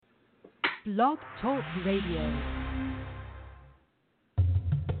Blog Talk Radio.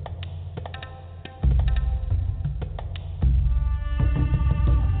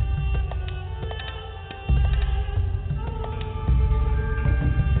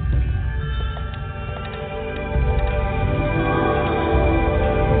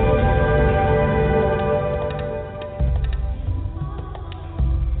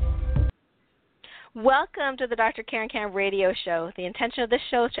 Welcome to the Dr. Karen Can Radio Show. The intention of this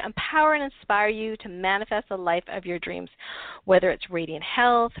show is to empower and inspire you to manifest the life of your dreams, whether it's radiant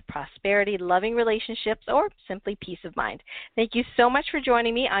health, prosperity, loving relationships, or simply peace of mind. Thank you so much for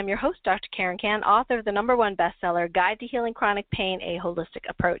joining me. I'm your host, Dr. Karen Can, author of the #1 bestseller, Guide to Healing Chronic Pain, A Holistic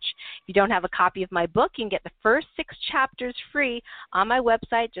Approach. If you don't have a copy of my book, you can get the first 6 chapters free on my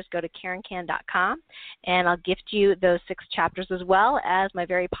website. Just go to KarenCan.com, and I'll gift you those 6 chapters as well as my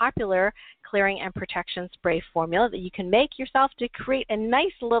very popular clearing and protection spray formula that you can make yourself to create a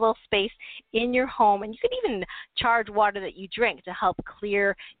nice little space in your home. And you can even charge water that you drink to help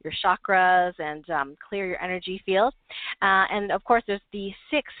clear your chakras and clear your energy field. And, of course, there's the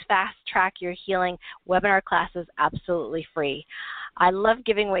 6 Fast Track Your Healing webinar classes absolutely free. I love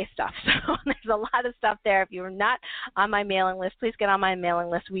giving away stuff, so there's a lot of stuff there. If you're not on my mailing list, please get on my mailing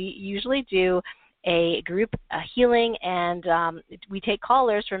list. We usually do a group healing, and we take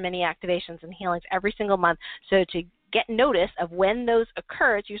callers for many activations and healings every single month. So to get notice of when those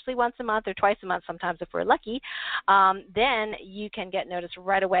occur, it's usually once a month or twice a month sometimes if we're lucky, then you can get notice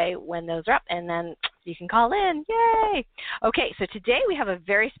right away when those are up, and then you can call in. Yay! Okay, so today we have a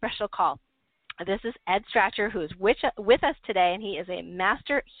very special call. This is Ed Strachar, who is with us today, and he is a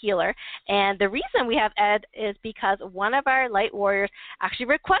master healer. And the reason we have Ed is because one of our light warriors actually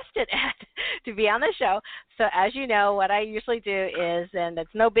requested Ed to be on the show. So as you know, what I usually do is, and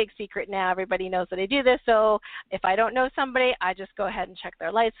it's no big secret now, everybody knows that I do this, so if I don't know somebody, I just go ahead and check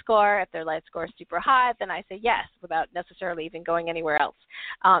their light score. If their light score is super high, then I say yes without necessarily even going anywhere else.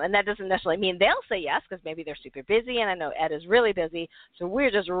 And that doesn't necessarily mean they'll say yes, because maybe they're super busy, and I know Ed is really busy. So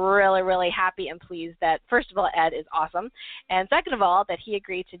we're just really, really happy and pleased that, first of all, Ed is awesome, and second of all, that he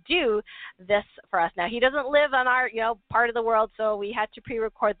agreed to do this for us. Now, he doesn't live on our part of the world, so we had to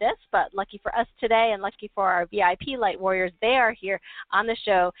pre-record this, but lucky for us today and lucky for our VIP light warriors, they are here on the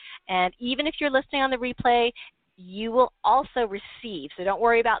show. And even if you're listening on the replay, you will also receive. So don't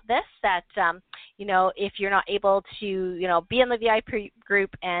worry about this, that, if you're not able to, be in the VIP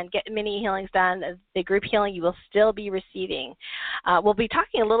group and get mini healings done, the group healing, you will still be receiving. We'll be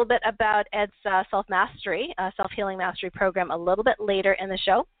talking a little bit about Ed's self-mastery, self-healing mastery program a little bit later in the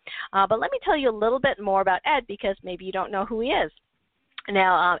show. But let me tell you a little bit more about Ed, because maybe you don't know who he is.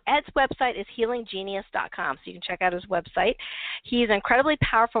 Now, Ed's website is healinggenius.com, so you can check out his website. He's an incredibly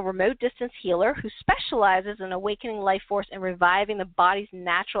powerful remote distance healer who specializes in awakening life force and reviving the body's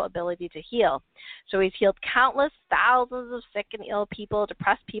natural ability to heal. So he's healed countless thousands of sick and ill people,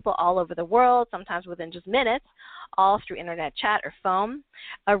 depressed people all over the world, sometimes within just minutes, all through internet chat or phone.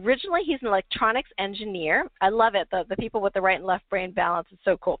 Originally, he's an electronics engineer. I love it. The people with the right and left brain balance is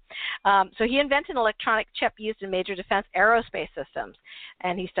so cool. So he invented an electronic chip used in major defense aerospace systems.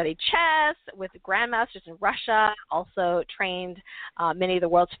 And he studied chess with grandmasters in Russia, also trained many of the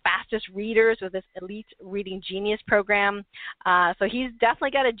world's fastest readers with this elite reading genius program. So he's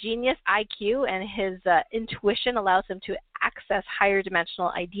definitely got a genius IQ, and his intuition allows him to access higher dimensional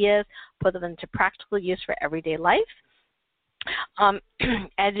ideas, put them into practical use for everyday life.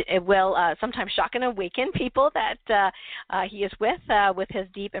 Ed will sometimes shock and awaken people that he is with his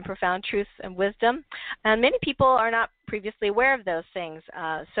deep and profound truths and wisdom. And many people are not previously aware of those things.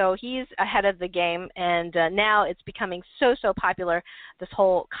 So he's ahead of the game, and now it's becoming so popular, this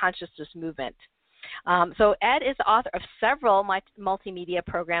whole consciousness movement. So Ed is the author of several multimedia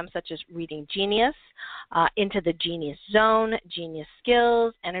programs such as Reading Genius, Into the Genius Zone, Genius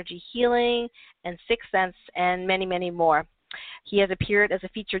Skills, Energy Healing, and Sixth Sense, and many, many more. He has appeared as a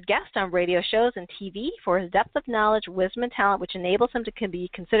featured guest on radio shows and TV for his depth of knowledge, wisdom, and talent, which enables him to be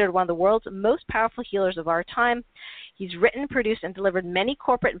considered one of the world's most powerful healers of our time. He's written, produced, and delivered many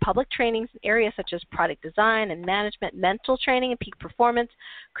corporate and public trainings in areas such as product design and management, mental training and peak performance,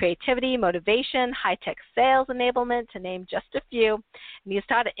 creativity, motivation, high-tech sales enablement, to name just a few. And he has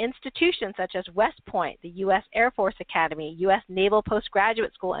taught at institutions such as West Point, the U.S. Air Force Academy, U.S. Naval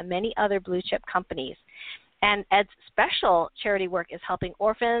Postgraduate School, and many other blue-chip companies. And Ed's special charity work is helping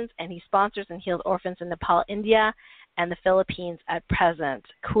orphans, and he sponsors and heals orphans in Nepal, India, and the Philippines at present.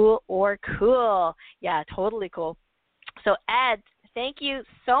 Cool or cool? Yeah, totally cool. So, Ed, thank you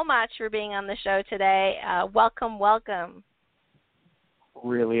so much for being on the show today. Welcome.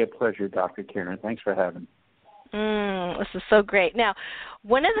 Really a pleasure, Dr. Karen. Thanks for having me. This is so great. Now,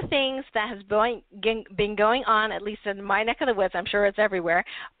 one of the things that has been going on, at least in my neck of the woods, I'm sure it's everywhere,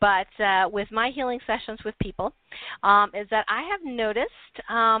 but with my healing sessions with people, is that I have noticed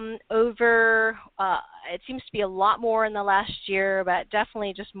it seems to be a lot more in the last year, but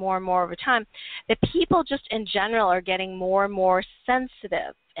definitely just more and more over time, that people just in general are getting more and more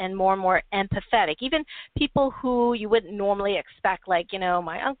sensitive and more empathetic. Even people who you wouldn't normally expect, like,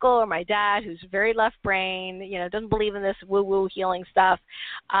 my uncle or my dad, who's very left brain, doesn't believe in this woo-woo healing stuff,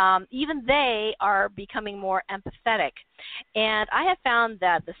 even they are becoming more empathetic. And I have found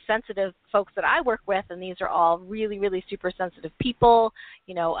that the sensitive folks that I work with, and these are all really, really super sensitive people,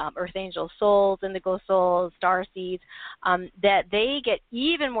 earth angel souls, indigo souls, star seeds, that they get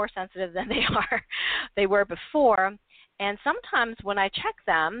even more sensitive than they were before. And sometimes when I check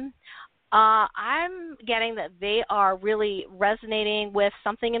them, I'm getting that they are really resonating with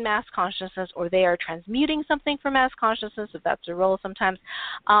something in mass consciousness, or they are transmuting something from mass consciousness, if that's their role sometimes.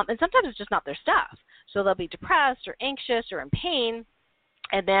 And sometimes it's just not their stuff. So they'll be depressed or anxious or in pain.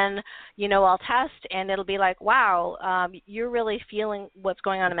 And then, I'll test, and it'll be like, wow, you're really feeling what's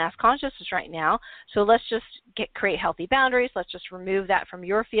going on in mass consciousness right now. So let's just create healthy boundaries. Let's just remove that from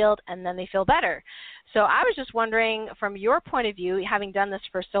your field, and then they feel better. So I was just wondering, from your point of view, having done this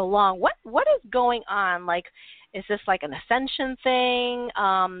for so long, what is going on? Like, is this like an ascension thing,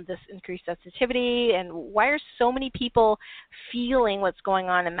 this increased sensitivity? And why are so many people feeling what's going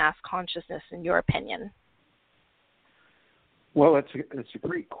on in mass consciousness, in your opinion? Well, it's a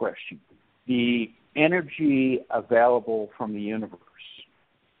great question. The energy available from the universe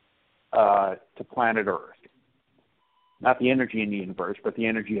to planet Earth, not the energy in the universe, but the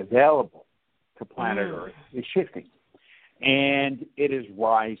energy available to planet Earth, is shifting. And it is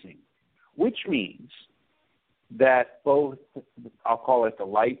rising, which means that both, I'll call it the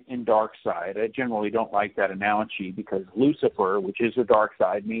light and dark side. I generally don't like that analogy because Lucifer, which is the dark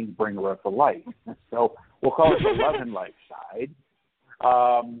side, means bringer of the light. So we'll call it the love and light side,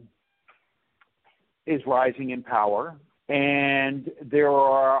 is rising in power. And there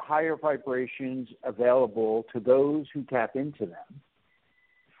are higher vibrations available to those who tap into them.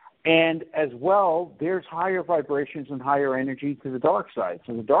 And as well, there's higher vibrations and higher energy to the dark side.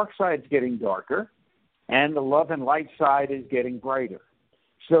 So the dark side's getting darker, and the love and light side is getting brighter.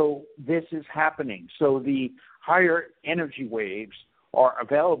 So this is happening. So the higher energy waves are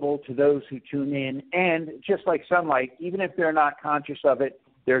available to those who tune in, and just like sunlight, even if they're not conscious of it,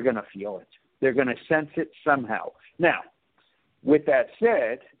 they're going to feel it. They're going to sense it somehow. Now, with that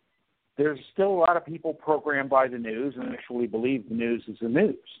said, there's still a lot of people programmed by the news and actually believe the news is the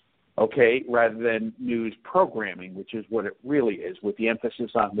news, okay, rather than news programming, which is what it really is, with the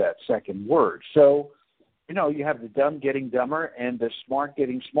emphasis on that second word. So, you have the dumb getting dumber and the smart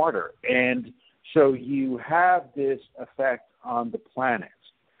getting smarter. And so you have this effect on the planet.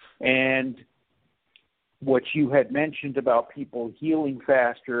 And what you had mentioned about people healing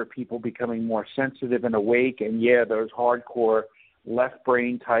faster, people becoming more sensitive and awake, and those hardcore left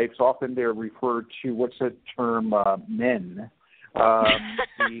brain types, often they're referred to, what's the term, men,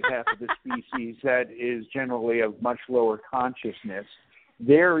 the half of the species that is generally of much lower consciousness.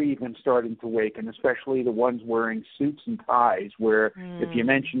 They're even starting to awaken, especially the ones wearing suits and ties, where if you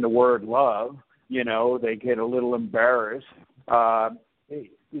mention the word love, they get a little embarrassed.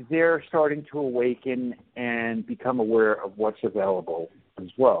 They're starting to awaken and become aware of what's available as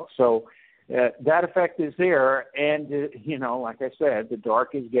well. So that effect is there. And, like I said, the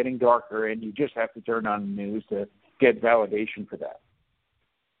dark is getting darker, and you just have to turn on the news to get validation for that.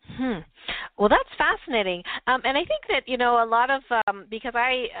 Well, that's fascinating. And I think that, a lot of, because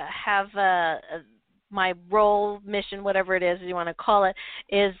I have my role, mission, whatever it is you want to call it,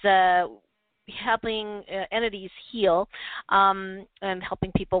 is helping entities heal and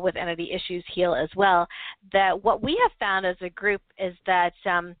helping people with entity issues heal as well. That what we have found as a group is that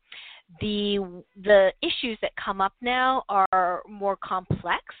the issues that come up now are more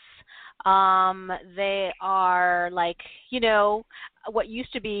complex. They are like, what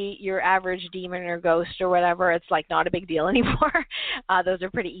used to be your average demon or ghost or whatever, it's like not a big deal anymore. Those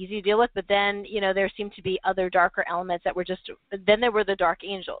are pretty easy to deal with. But then, there seem to be other darker elements that were then there were the dark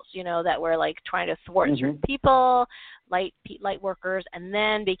angels, that were like trying to thwart certain people, light workers. And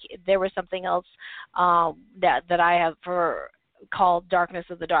then there was something else that I have called Darkness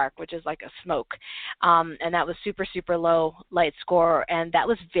of the Dark, which is like a smoke. And that was super, super low light score. And that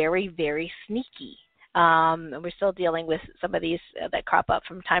was very, very sneaky. And we're still dealing with some of these that crop up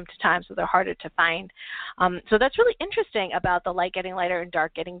from time to time, so they're harder to find. So that's really interesting about the light getting lighter and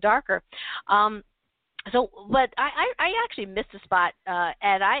dark getting darker. So, but I actually missed a spot,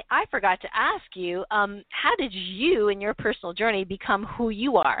 Ed. I forgot to ask you, how did you, in your personal journey, become who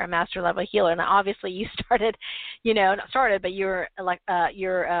you are, a master level healer? And obviously, you started, not started, but you're like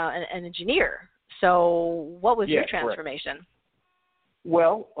you're an engineer. So, what was your transformation? Correct.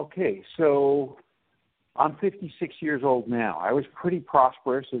 Well, okay, so I'm 56 years old now. I was pretty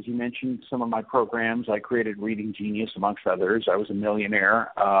prosperous, as you mentioned. Some of my programs, I created Reading Genius, amongst others. I was a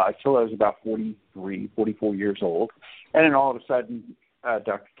millionaire until I was about 43, 44 years old. And then all of a sudden,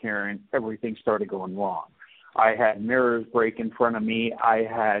 Dr. Karen, everything started going wrong. I had mirrors break in front of me. I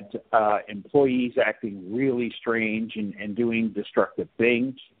had employees acting really strange and doing destructive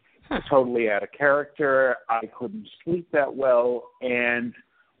things, totally out of character. I couldn't sleep that well, and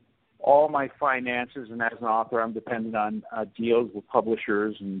all my finances, and as an author, I'm dependent on deals with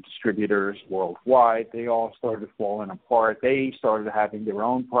publishers and distributors worldwide. They all started falling apart. They started having their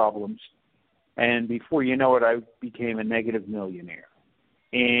own problems. And before you know it, I became a negative millionaire.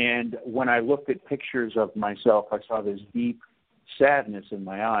 And when I looked at pictures of myself, I saw this deep sadness in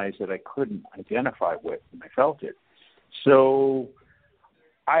my eyes that I couldn't identify with, and I felt it. So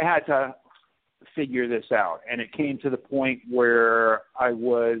I had to figure this out, and it came to the point where I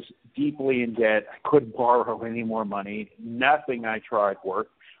was deeply in debt. I couldn't borrow any more money. Nothing I tried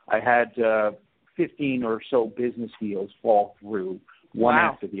worked. I had 15 or so business deals fall through, one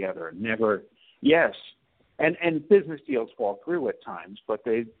after the other. Never, yes, and business deals fall through at times, but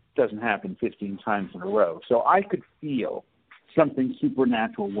it doesn't happen 15 times in a row. So I could feel something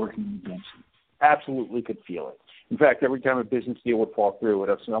supernatural working against me. Absolutely could feel it. In fact, every time a business deal would fall through, it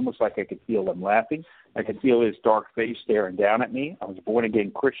was almost like I could feel them laughing. I could feel his dark face staring down at me. I was a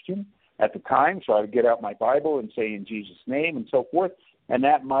born-again Christian at the time, so I would get out my Bible and say, in Jesus' name, and so forth. And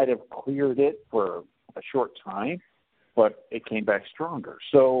that might have cleared it for a short time, but it came back stronger.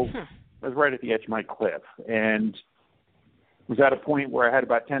 So I was right at the edge of my cliff, and was at a point where I had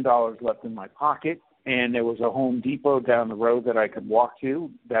about $10 left in my pocket, and there was a Home Depot down the road that I could walk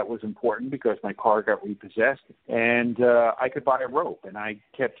to. That was important because my car got repossessed, and I could buy a rope, and I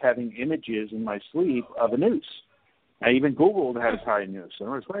kept having images in my sleep of a noose. I even Googled how to tie a noose, and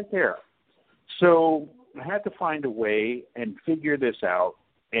it was right there. So I had to find a way and figure this out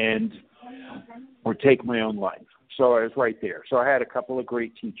or take my own life. So I was right there. So I had a couple of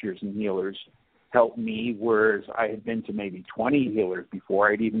great teachers and healers help me, whereas I had been to maybe 20 healers before.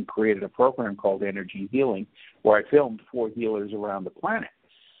 I'd even created a program called Energy Healing where I filmed 4 healers around the planet.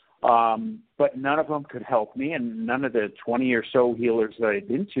 But none of them could help me, and none of the 20 or so healers that I'd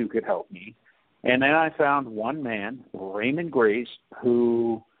been to could help me. And then I found one man, Raymond Grace,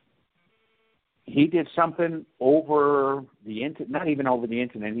 who he did something over the internet, not even over the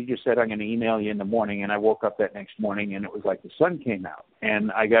internet. He just said, I'm going to email you in the morning. And I woke up that next morning, and it was like the sun came out.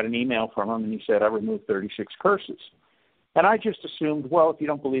 And I got an email from him, and he said, I removed 36 curses. And I just assumed, well, if you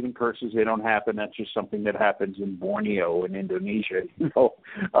don't believe in curses, they don't happen. That's just something that happens in Borneo and Indonesia.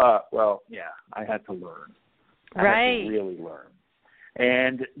 Well, yeah, I had to learn. I had to really learn.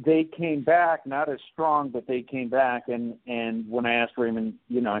 And they came back, not as strong, but they came back. And when I asked Raymond,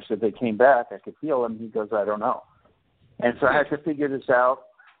 I said, they came back. I could feel them. He goes, I don't know. And so I had to figure this out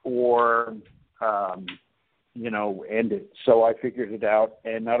or, end it. So I figured it out.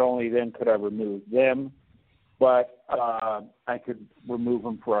 And not only then could I remove them, but I could remove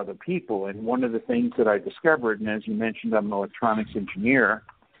them for other people. And one of the things that I discovered, and as you mentioned, I'm an electronics engineer.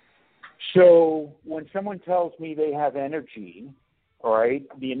 So when someone tells me they have energy, all right,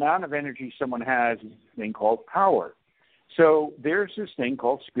 the amount of energy someone has is a thing called power. So there's this thing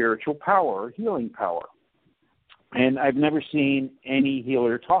called spiritual power or healing power. And I've never seen any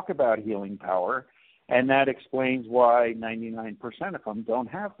healer talk about healing power, and that explains why 99% of them don't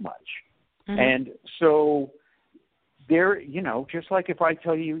have much. Mm-hmm. And so there, just like if I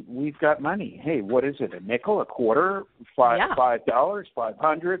tell you we've got money, hey, what is it, a nickel, a quarter, $5, $500,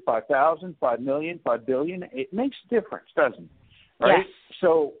 $5,000, $5 million, $5 billion? It makes a difference, doesn't it? Right? Yes.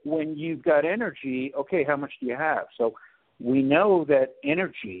 So when you've got energy, okay, how much do you have? So we know that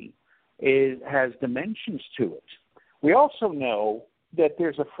energy has dimensions to it. We also know that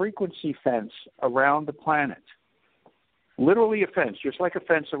there's a frequency fence around the planet, literally a fence, just like a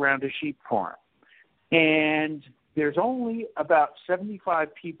fence around a sheep farm. And there's only about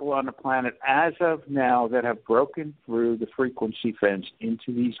 75 people on the planet as of now that have broken through the frequency fence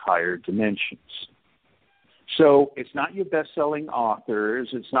into these higher dimensions. So it's not your best-selling authors.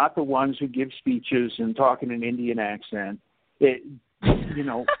 It's not the ones who give speeches and talk in an Indian accent.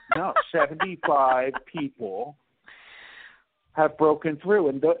 No, 75 people have broken through.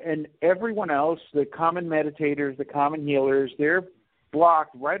 And everyone else, the common meditators, the common healers, they're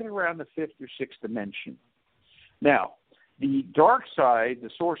blocked right around the 5th or 6th dimension. Now, the dark side, the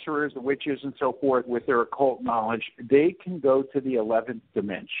sorcerers, the witches, and so forth, with their occult knowledge, they can go to the 11th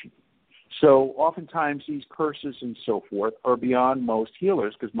dimension. So oftentimes these curses and so forth are beyond most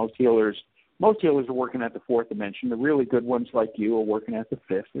healers, because most healers are working at the 4th dimension. The really good ones like you are working at the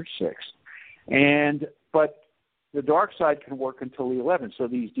 5th or 6th. But the dark side can work until the 11th, so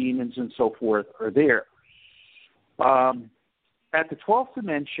these demons and so forth are there. At the 12th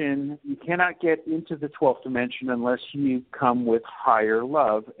dimension, you cannot get into the 12th dimension unless you come with higher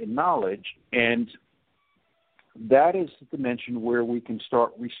love and knowledge, and that is the dimension where we can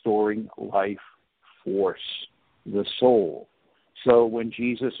start restoring life force, the soul. So when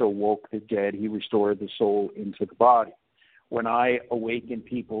Jesus awoke the dead, he restored the soul into the body. When I awaken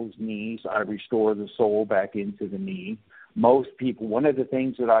people's knees, I restore the soul back into the knee. Most people, one of the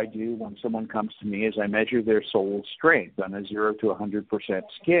things that I do when someone comes to me is I measure their soul strength on a 0 to 100%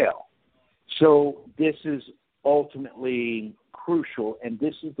 scale. So this is ultimately crucial, and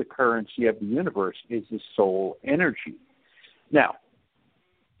this is the currency of the universe, is the soul energy. Now,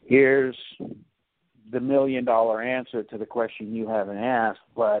 here's the $1 million answer to the question you haven't asked,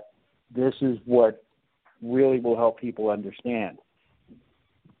 but this is what really will help people understand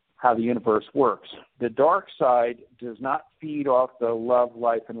how the universe works. The dark side does not feed off the love,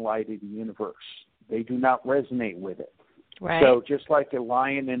 life, and light of the universe. They do not resonate with it. Right. So just like a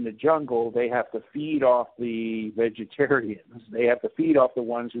lion in the jungle, they have to feed off the vegetarians. They have to feed off the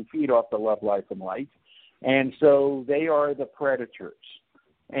ones who feed off the love, life, and light. And so they are the predators.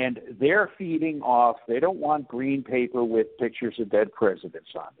 And they're feeding off, they don't want green paper with pictures of dead presidents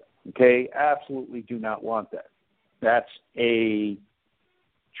on them. Okay? Absolutely do not want that. That's a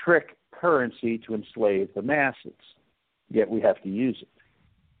trick currency to enslave the masses. Yet we have to use it.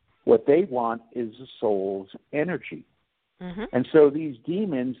 What they want is the soul's energy. Mm-hmm. And so these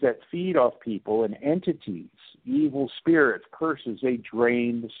demons that feed off people and entities, evil spirits, curses, they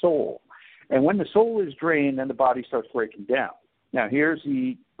drain the soul. And when the soul is drained, then the body starts breaking down. Now, here's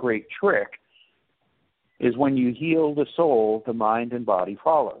the great trick, is when you heal the soul, the mind and body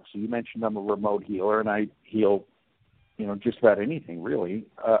follow. So you mentioned I'm a remote healer, and I heal, just about anything, really,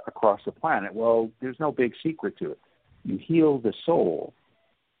 across the planet. Well, there's no big secret to it. You heal the soul,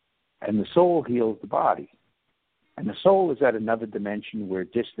 and the soul heals the body. And the soul is at another dimension where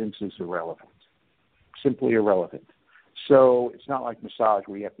distance is irrelevant, simply irrelevant. So it's not like massage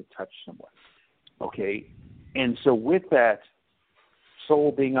where you have to touch someone, okay? And so with that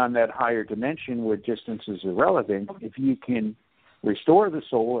soul being on that higher dimension where distance is irrelevant, if you can restore the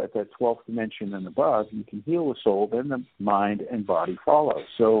soul at that 12th dimension and above, you can heal the soul, then the mind and body follow.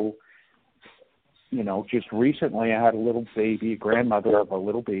 So, just recently I had a little baby, a grandmother of a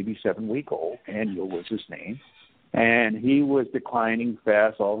little baby, 7-week-old, Daniel was his name. And he was declining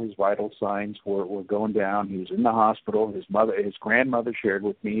fast. All his vital signs were going down. He was in the hospital. His grandmother shared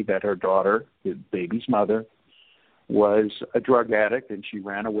with me that her daughter, the baby's mother, was a drug addict, and she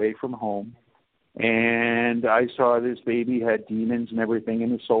ran away from home. And I saw this baby had demons and everything,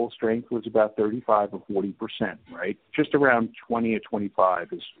 and his soul strength was about 35 or 40%, right? Just around 20 or 25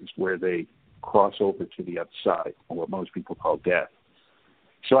 is where they cross over to the other side, or what most people call death.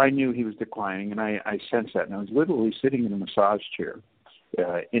 So I knew he was declining, and I sensed that. And I was literally sitting in a massage chair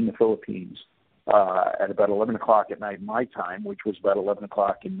in the Philippines at about 11 o'clock at night my time, which was about 11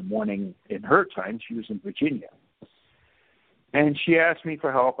 o'clock in the morning in her time. She was in Virginia. And she asked me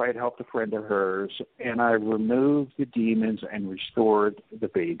for help. I had helped a friend of hers, and I removed the demons and restored the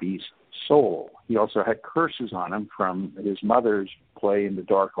baby's soul. He also had curses on him from his mother's play in the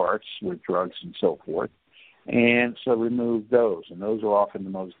dark arts with drugs and so forth. And so remove those, and those are often the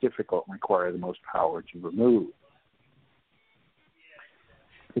most difficult and require the most power to remove.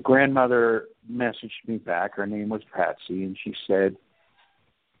 The grandmother messaged me back. Her name was Patsy, and she said,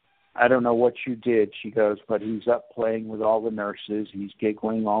 I don't know what you did, she goes, but he's up playing with all the nurses. He's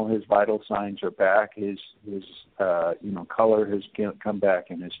giggling. All his vital signs are back. His color has come back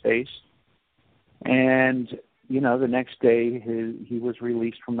in his face. And the next day he was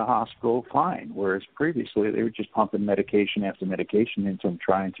released from the hospital fine, whereas previously they were just pumping medication after medication into him,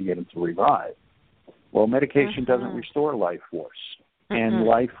 trying to get him to revive. Well, medication doesn't restore life force, and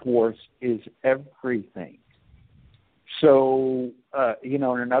life force is everything. So, in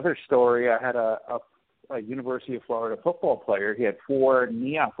another story, I had a University of Florida football player. He had 4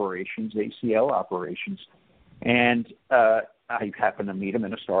 knee operations, ACL operations, and I happened to meet him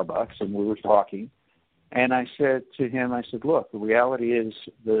in a Starbucks, and we were talking. And I said to him, look, the reality is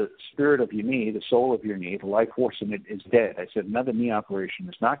the spirit of your knee, the soul of your knee, the life force in it is dead. I said, another knee operation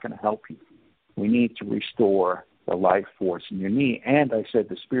is not going to help you. We need to restore the life force in your knee. And I said,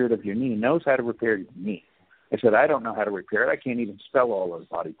 the spirit of your knee knows how to repair your knee. I said, I don't know how to repair it. I can't even spell all those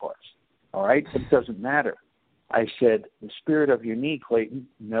body parts. All right? It doesn't matter. I said, the spirit of your knee, Clayton,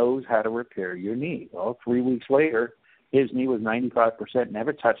 knows how to repair your knee. Well, 3 weeks later, his knee was 95%,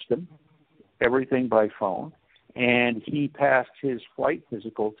 never touched him, everything by phone. And he passed his flight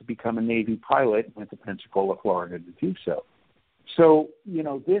physical to become a Navy pilot and went to Pensacola, Florida to do so. So,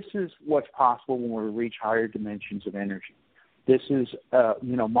 this is what's possible when we reach higher dimensions of energy. This is,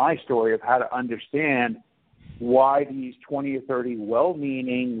 my story of how to understand why these 20 or 30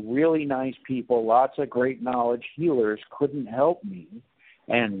 well-meaning, really nice people, lots of great knowledge healers couldn't help me.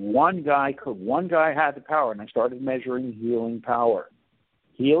 And one guy had the power, and I started measuring healing power.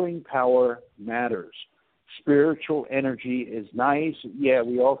 Healing power matters. Spiritual energy is nice. Yeah,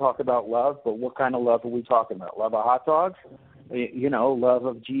 we all talk about love, but what kind of love are we talking about? Love of hot dogs? Love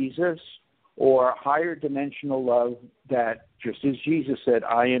of Jesus? Or higher dimensional love that, just as Jesus said,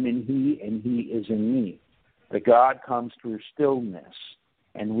 I am in he and he is in me. That God comes through stillness,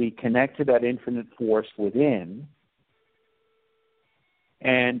 and we connect to that infinite force within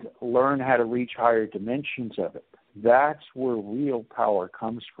and learn how to reach higher dimensions of it. That's where real power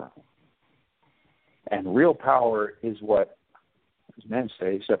comes from. And real power is what, as men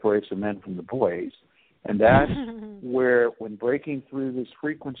say, separates the men from the boys. And that's where, when breaking through this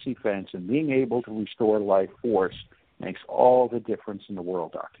frequency fence and being able to restore life force, makes all the difference in the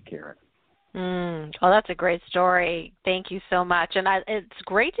world, Dr. Karen. Oh, that's a great story. Thank you so much. And it's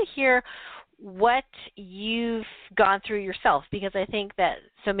great to hear what you've gone through yourself, because I think that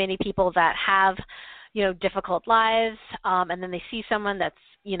so many people that have, difficult lives, and then they see someone that's,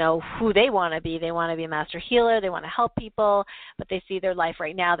 who they want to be. They want to be a master healer. They want to help people, but they see their life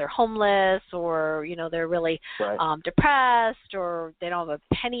right now. They're homeless, or, they're really depressed, or they don't have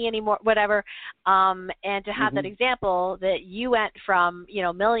a penny anymore, whatever. And to have that example that you went from,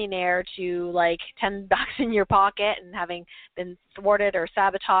 millionaire to like $10 in your pocket and having been thwarted or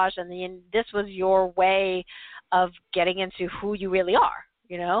sabotaged, and then this was your way of getting into who you really are.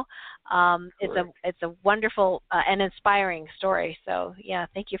 It's a wonderful and inspiring story. So, yeah,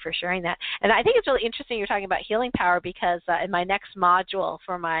 thank you for sharing that. And I think it's really interesting you're talking about healing power, because in my next module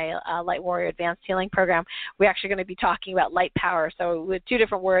for my Light Warrior Advanced Healing Program, we're actually going to be talking about light power. So with two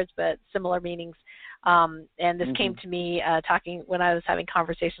different words but similar meanings. And this came to me talking when I was having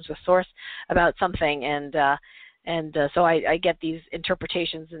conversations with Source about something, and so I get these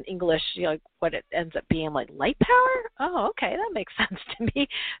interpretations in English, what it ends up being, like light power? Oh, okay, that makes sense to me.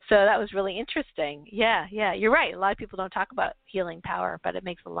 So that was really interesting. Yeah, you're right. A lot of people don't talk about healing power, but it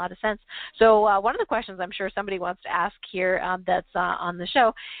makes a lot of sense. So one of the questions I'm sure somebody wants to ask here that's on the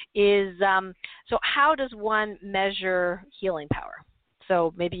show is, so how does one measure healing power?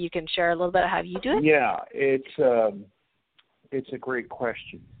 So maybe you can share a little bit of how you do it? Yeah, it's a great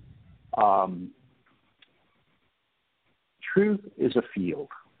question. Truth is a field,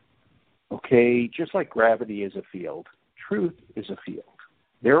 okay? Just like gravity is a field, truth is a field.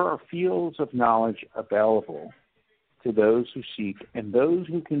 There are fields of knowledge available to those who seek and those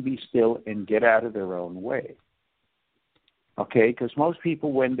who can be still and get out of their own way, okay? Because most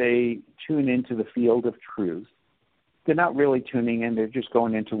people, when they tune into the field of truth, they're not really tuning in. They're just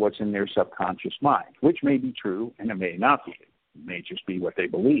going into what's in their subconscious mind, which may be true and it may not be. It may just be what they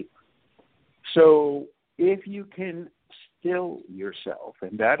believe. So if you can still yourself,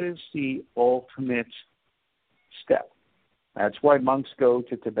 and that is the ultimate step. That's why monks go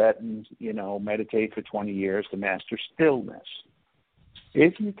to Tibet and, meditate for 20 years to master stillness.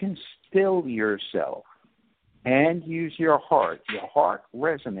 If you can still yourself and use your heart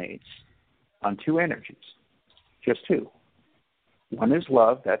resonates on two energies, just two. One is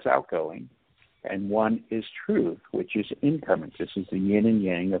love, that's outgoing, and one is truth, which is incoming. This is the yin and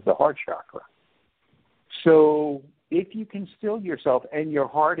yang of the heart chakra. So if you can still yourself and your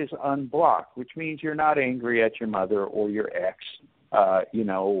heart is unblocked, which means you're not angry at your mother or your ex, or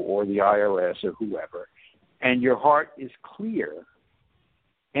the IRS or whoever, and your heart is clear,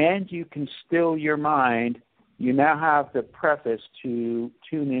 and you can still your mind, you now have the preface to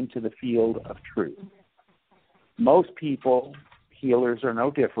tune into the field of truth. Most people, healers, are no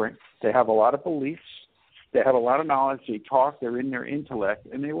different. They have a lot of beliefs. They have a lot of knowledge. They talk. They're in their intellect,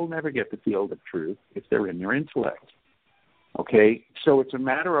 and they will never get the field of truth if they're in their intellect. Okay? So it's a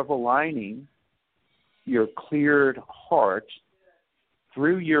matter of aligning your cleared heart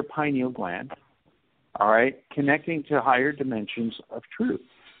through your pineal gland, all right, connecting to higher dimensions of truth.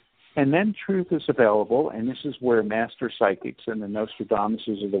 And then truth is available, and this is where master psychics and the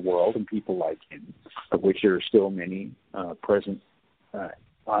Nostradamuses of the world and people like him, of which there are still many present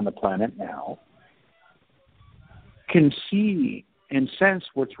on the planet now, can see and sense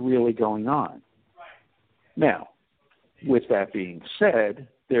what's really going on. Now, with that being said,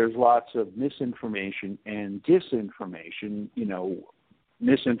 there's lots of misinformation and disinformation,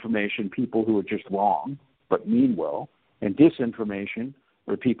 misinformation, people who are just wrong but mean well, and disinformation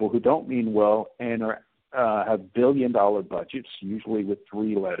are people who don't mean well and have billion-dollar budgets, usually with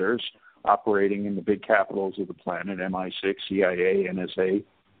 3 letters, operating in the big capitals of the planet, MI6, CIA, NSA,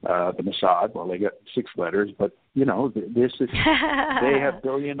 the Mossad. Well, they got 6 letters, but, this is, they have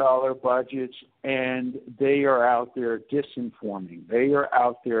billion-dollar budgets, and they are out there disinforming. They are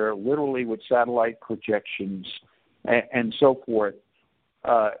out there literally with satellite projections and so forth,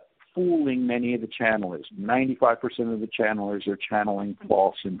 fooling many of the channelers. 95% of the channelers are channeling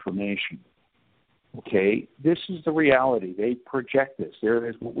false information. Okay, this is the reality. They project this. There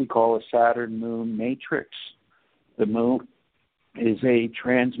is what we call a Saturn moon matrix. The moon is a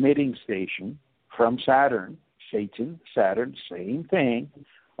transmitting station from Saturn, Saturn, same thing,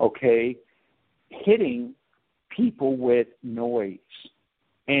 okay, hitting people with noise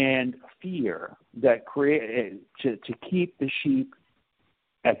and fear that create to keep the sheep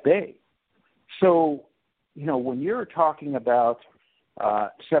at bay. So, when you're talking about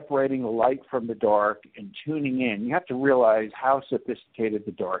separating the light from the dark and tuning in, you have to realize how sophisticated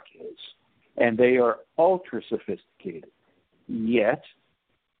the dark is. And they are ultra sophisticated. Yet,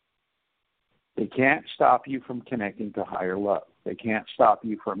 they can't stop you from connecting to higher love. They can't stop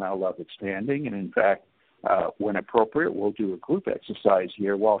you from our love expanding. And in fact, when appropriate, we'll do a group exercise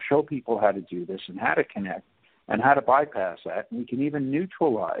here where I'll show people how to do this and how to connect and how to bypass that. And we can even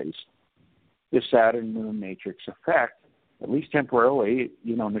neutralize the Saturn moon matrix effect, at least temporarily,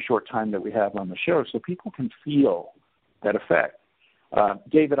 in the short time that we have on the show, so people can feel that effect.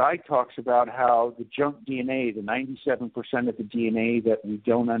 David Icke talks about how the junk DNA, the 97% of the DNA that we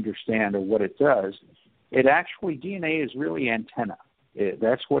don't understand or what it does, DNA is really antenna.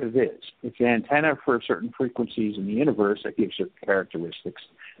 That's what it is. It's an antenna for certain frequencies in the universe that gives certain characteristics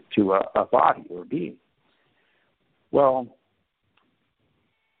to a body or a being. Well,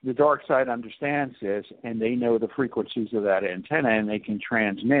 the dark side understands this, and they know the frequencies of that antenna, and they can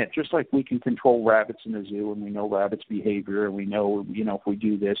transmit, just like we can control rabbits in the zoo, and we know rabbits' behavior, and we know, if we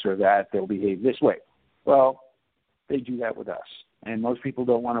do this or that, they'll behave this way. Well, they do that with us, and most people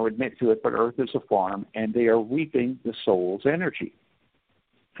don't want to admit to it, but Earth is a farm, and they are reaping the soul's energy.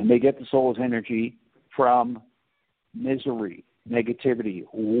 And they get the soul's energy from misery, negativity,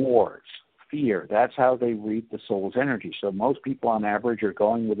 wars, fear. That's how they reap the soul's energy. So most people on average are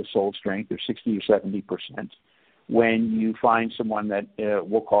going with a soul strength of 60 or 70%. When you find someone that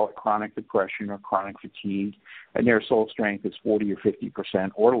we'll call it chronic depression or chronic fatigue, and their soul strength is 40 or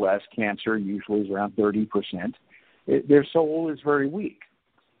 50% or less, cancer usually is around 30%, their soul is very weak.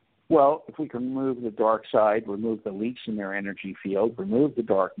 Well, if we can remove the dark side, remove the leaks in their energy field, remove the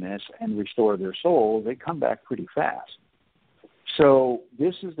darkness, and restore their soul, they come back pretty fast. So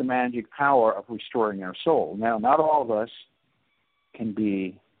this is the magic power of restoring our soul. Now, not all of us can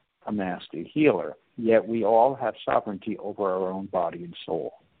be a master healer, yet we all have sovereignty over our own body and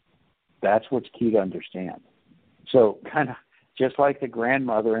soul. That's what's key to understand. So kind of just like the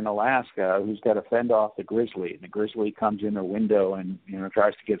grandmother in Alaska who's got to fend off the grizzly, and the grizzly comes in her window and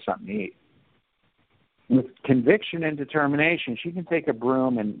tries to get something to eat. With conviction and determination, she can take a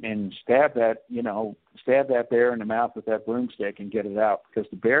broom and stab that bear in the mouth with that broomstick and get it out, because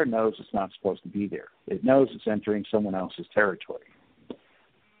the bear knows it's not supposed to be there. It knows it's entering someone else's territory.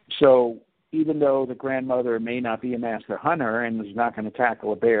 So even though the grandmother may not be a master hunter and is not going to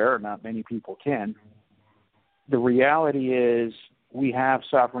tackle a bear, or not many people can, the reality is we have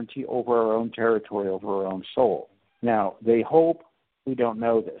sovereignty over our own territory, over our own soul. Now, they hope we don't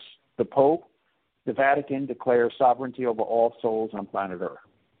know this. The Pope, the Vatican declares sovereignty over all souls on planet Earth.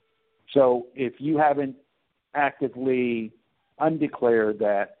 So if you haven't actively undeclared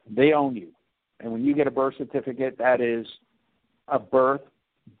that, they own you. And when you get a birth certificate, that is a birth.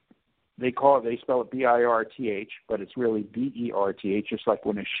 They spell it BIRTH, but it's really BERTH, just like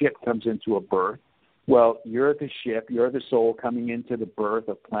when a ship comes into a berth. Well, you're the ship, you're the soul coming into the birth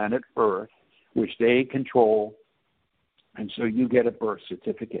of planet Earth, which they control, and so you get a birth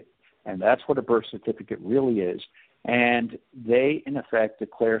certificate. And that's what a birth certificate really is. And they, in effect,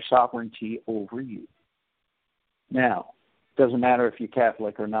 declare sovereignty over you. Now, it doesn't matter if you're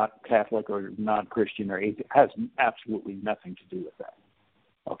Catholic or not Christian or atheist. It has absolutely nothing to do with that.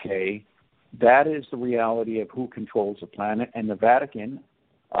 Okay? That is the reality of who controls the planet. And the Vatican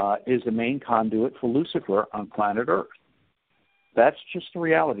is the main conduit for Lucifer on planet Earth. That's just the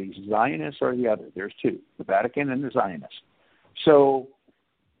reality. Zionists are the other. There's two, the Vatican and the Zionists. So,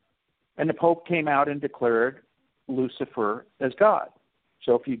 and the Pope came out and declared Lucifer as God.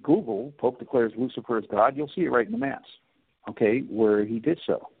 So if you Google Pope declares Lucifer as God, you'll see it right in the Mass, okay, where he did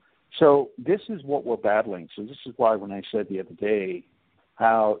so. So this is what we're battling. So this is why when I said the other day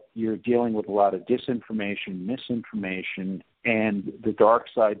how you're dealing with a lot of disinformation, misinformation, and the dark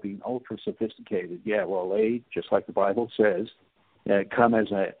side being ultra sophisticated. Yeah, well, they, just like the Bible says, come as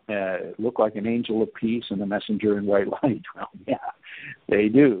look like an angel of peace and a messenger in white light. Well, yeah, they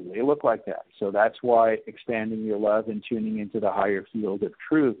do. They look like that. So that's why expanding your love and tuning into the higher field of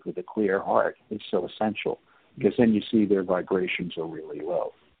truth with a clear heart is so essential, because then you see their vibrations are really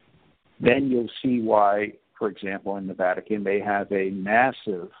low. Then you'll see why, for example, in the Vatican, they have a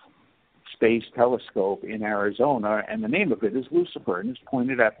massive space telescope in Arizona, and the name of it is Lucifer, and it's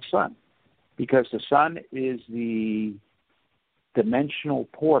pointed at the sun, because the sun is the dimensional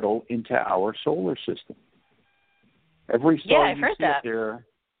portal into our solar system. Every star I've heard see that. there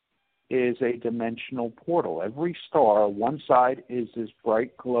is a dimensional portal. Every star, one side is this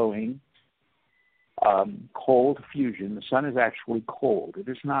bright, glowing, cold fusion. The sun is actually cold. It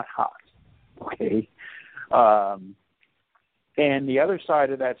is not hot. Okay? And the other side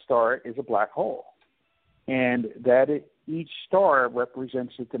of that star is a black hole. And each star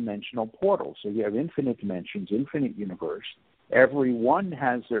represents a dimensional portal. So you have infinite dimensions, infinite universe. Every one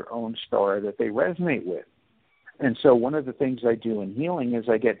has their own star that they resonate with. And so one of the things I do in healing is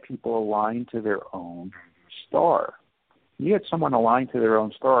I get people aligned to their own star. You get someone aligned to their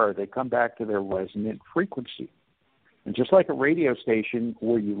own star, they come back to their resonant frequency. And just like a radio station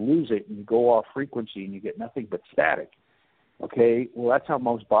where you lose it and you go off frequency and you get nothing but static, okay, well, that's how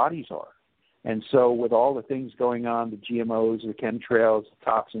most bodies are. And so with all the things going on, the GMOs, the chemtrails, the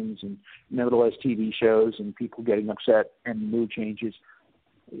toxins, and nevertheless TV shows and people getting upset and mood changes,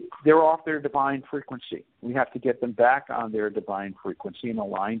 they're off their divine frequency. We have to get them back on their divine frequency and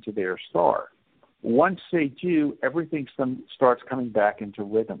align to their star. Once they do, everything starts coming back into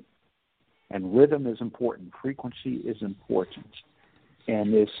rhythm. And rhythm is important. Frequency is important.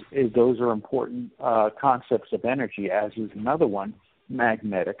 And those are important concepts of energy, as is another one,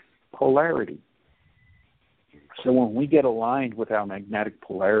 magnetic polarity. So when we get aligned with our magnetic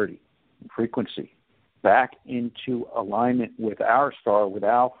polarity and frequency, back into alignment with our star, with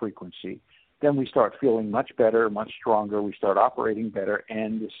our frequency, then we start feeling much better, much stronger. We start operating better,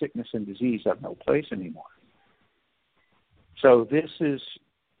 and the sickness and disease have no place anymore. So this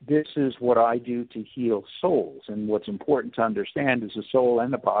is what I do to heal souls. And what's important to understand is the soul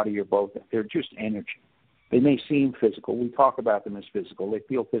and the body are both, they're just energy. They may seem physical. We talk about them as physical. They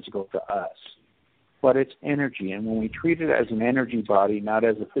feel physical to us. But it's energy. And when we treat it as an energy body, not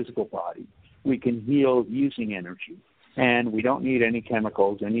as a physical body, we can heal using energy. And we don't need any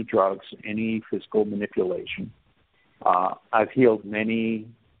chemicals, any drugs, any physical manipulation. I've healed many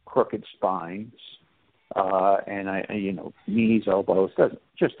crooked spines, and knees, elbows,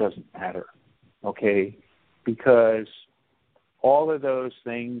 just doesn't matter, okay? Because all of those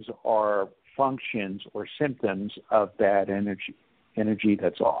things are functions or symptoms of bad energy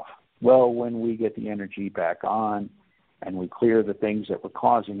that's off. Well, when we get the energy back on and we clear the things that were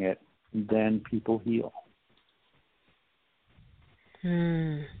causing it, then people heal.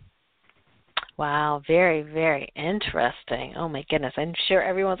 Wow, very, very interesting. Oh, my goodness. I'm sure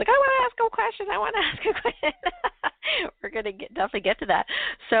everyone's like, I want to ask a question. We're going to definitely get to that.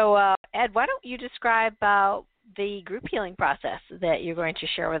 So, Ed, why don't you describe the group healing process that you're going to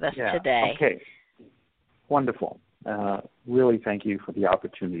share with us today? Okay. Wonderful. Really thank you for the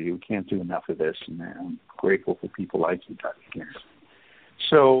opportunity. We can't do enough of this, and I'm grateful for people like you, Dr. Karen.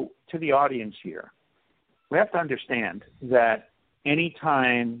 So, to the audience here, we have to understand that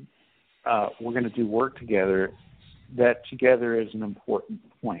anytime we're going to do work together, that together is an important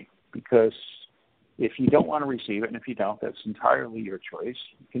point, because if you don't want to receive it, and if you don't, that's entirely your choice.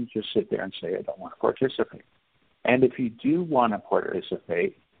 You can just sit there and say, I don't want to participate. And if you do want to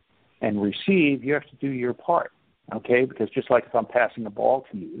participate and receive, you have to do your part, okay? Because just like if I'm passing a ball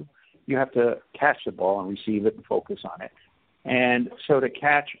to you, you have to catch the ball and receive it and focus on it. And so to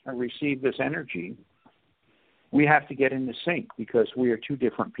catch and receive this energy, we have to get into sync, because we are two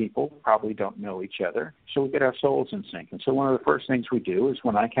different people, probably don't know each other, so we get our souls in sync. And so one of the first things we do is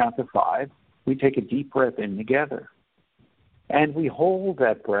when I count to 5, we take a deep breath in together. And we hold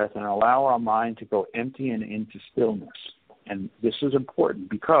that breath and allow our mind to go empty and into stillness. And this is important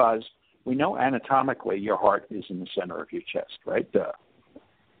because we know anatomically your heart is in the center of your chest, right?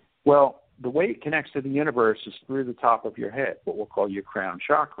 Well, the way it connects to the universe is through the top of your head, what we'll call your crown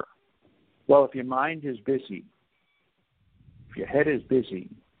chakra. Well, if your mind is busy, if your head is busy,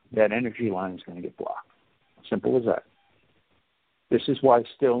 that energy line is going to get blocked. Simple as that. This is why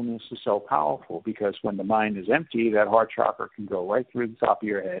stillness is so powerful, because when the mind is empty, that heart chakra can go right through the top of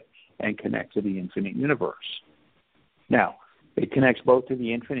your head and connect to the infinite universe. Now, it connects both to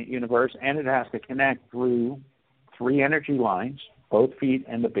the infinite universe, and it has to connect through 3 energy lines, both feet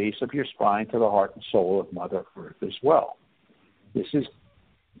and the base of your spine, to the heart and soul of Mother Earth as well. This is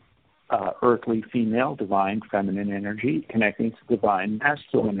earthly female, divine feminine energy connecting to divine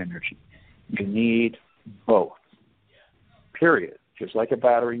masculine energy. You need both, period. Just like a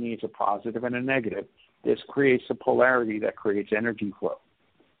battery needs a positive and a negative, this creates a polarity that creates energy flow.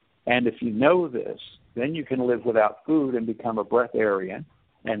 And if you know this, then you can live without food and become a breatharian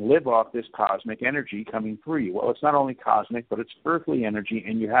and live off this cosmic energy coming through you. Well, it's not only cosmic, but it's earthly energy,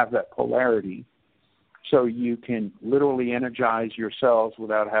 and you have that polarity, so you can literally energize your cells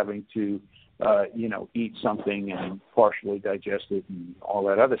without having to, eat something and partially digest it and all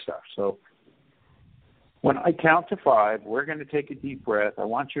that other stuff. So when I count to 5, we're going to take a deep breath. I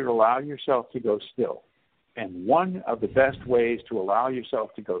want you to allow yourself to go still. And one of the best ways to allow yourself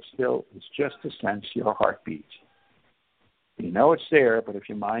to go still is just to sense your heartbeat. You know it's there, but if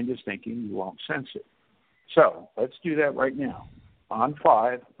your mind is thinking, you won't sense it. So let's do that right now. On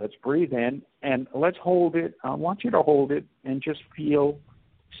 5, let's breathe in, and let's hold it. I want you to hold it and just feel,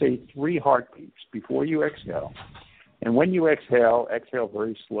 say, 3 heartbeats before you exhale. And when you exhale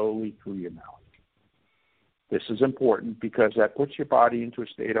very slowly through your mouth. This is important because that puts your body into a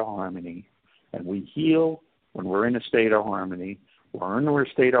state of harmony, and we heal when we're in a state of harmony. When we're in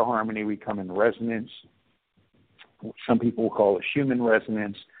a state of harmony, we come in resonance. Some people call it human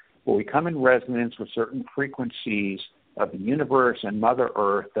resonance, but we come in resonance with certain frequencies of the universe and Mother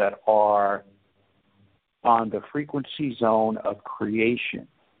Earth that are on the frequency zone of creation.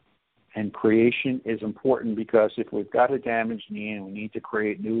 And creation is important because if we've got a damaged knee and we need to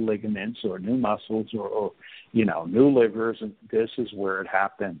create new ligaments or new muscles or new livers, and this is where it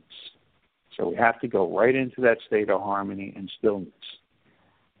happens. So we have to go right into that state of harmony and stillness.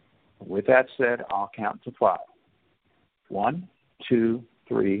 With that said, I'll count to 5. 1, 2,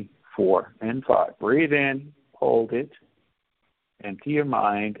 3, 4, and 5. Breathe in, hold it, empty your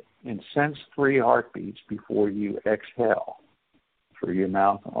mind, and sense 3 heartbeats before you exhale through your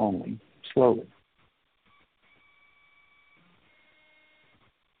mouth only, slowly.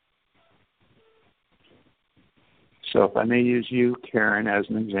 So if I may use you, Karen, as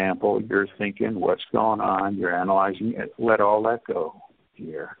an example, you're thinking, what's going on? You're analyzing it. Let all that go,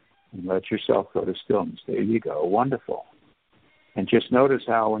 dear, and let yourself go to stillness. There you go. Wonderful. And just notice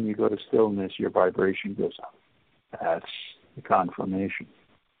how when you go to stillness, your vibration goes up. That's the confirmation.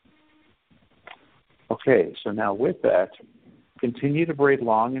 Okay, so now with that, continue to breathe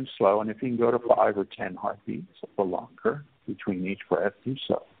long and slow, and if you can go to 5 or 10 heartbeats or longer between each breath, do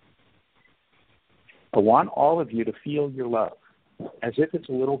so. I want all of you to feel your love as if it's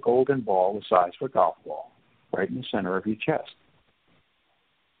a little golden ball the size of a golf ball right in the center of your chest.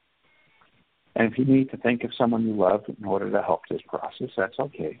 And if you need to think of someone you love in order to help this process, that's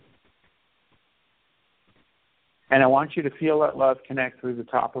okay. And I want you to feel that love connect through the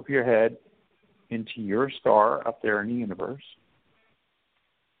top of your head into your star up there in the universe,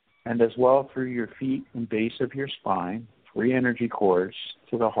 and as well through your feet and base of your spine, 3 energy cords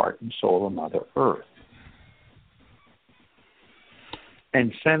to the heart and soul of Mother Earth.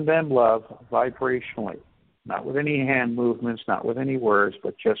 And send them love vibrationally, not with any hand movements, not with any words,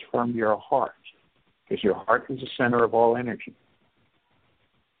 but just from your heart, because your heart is the center of all energy.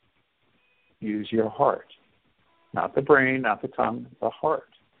 Use your heart, not the brain, not the tongue, the heart.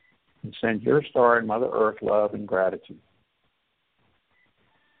 And send your star and Mother Earth love and gratitude.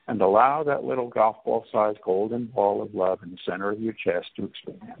 And allow that little golf ball-sized golden ball of love in the center of your chest to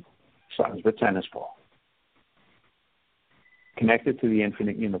expand, size of a tennis ball. Connected to the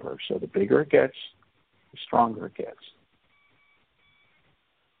infinite universe. So the bigger it gets, the stronger it gets.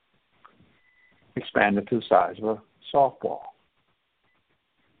 Expand it to the size of a softball,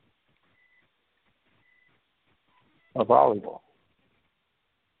 a volleyball.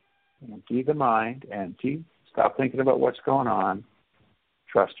 Empty the mind, empty. Stop thinking about what's going on.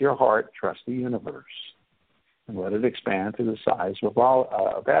 Trust your heart, trust the universe, and let it expand to the size of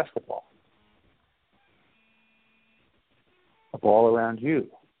a basketball. A ball around you.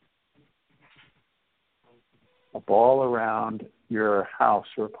 A ball around your house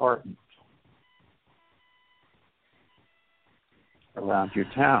or apartment. Around your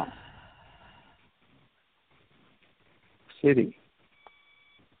town. City.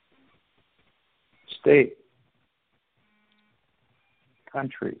 State.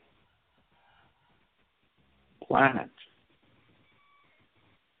 Country. Planet.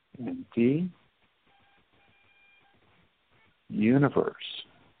 Empty. universe,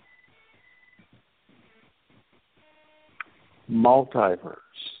 multiverse.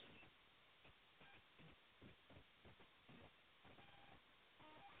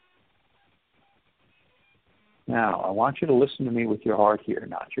 Now, I want you to listen to me with your heart here,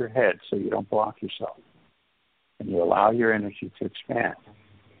 not your head, so you don't block yourself. And you allow your energy to expand.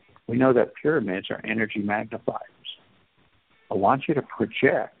 We know that pyramids are energy magnifiers. I want you to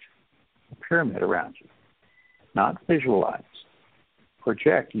project a pyramid around you, not visualize.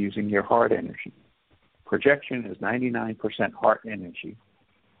 Project using your heart energy. Projection is 99% heart energy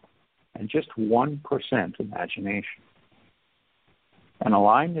and just 1% imagination. And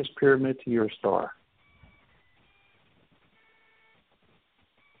align this pyramid to your star.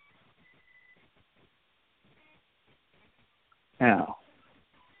 Now,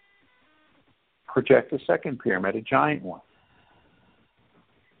 project a second pyramid, a giant one.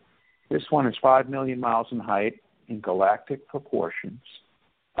 This one is 5 million miles in height in galactic proportions,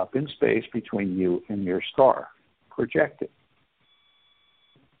 up in space between you and your star. Project it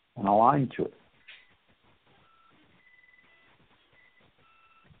and align to it.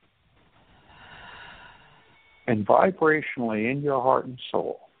 And vibrationally in your heart and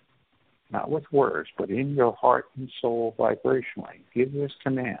soul, not with words, but in your heart and soul vibrationally, give this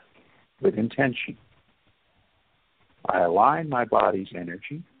command with intention. I align my body's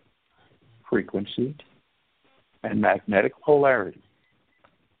energy, frequency, and magnetic polarity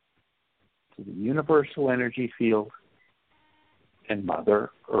to the universal energy field and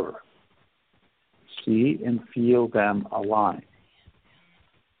Mother Earth. See and feel them align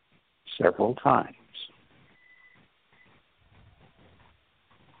several times.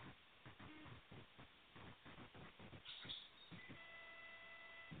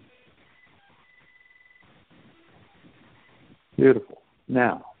 Beautiful.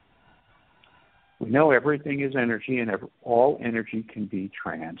 Now, we know everything is energy and all energy can be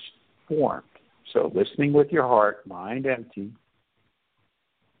transformed. So listening with your heart, mind empty,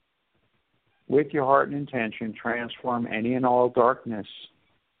 with your heart and intention, transform any and all darkness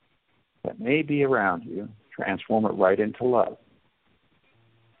that may be around you, transform it right into love.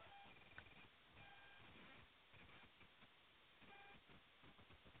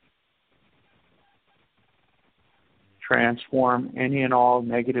 Transform any and all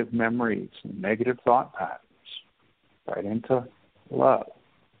negative memories and negative thought patterns right into love.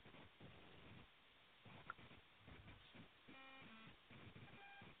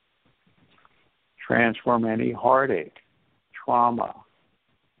 Transform any heartache, trauma,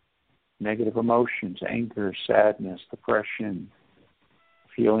 negative emotions, anger, sadness, depression,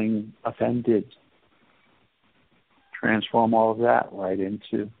 feeling offended. Transform all of that right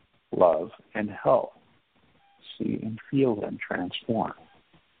into love and health. See and feel them transform.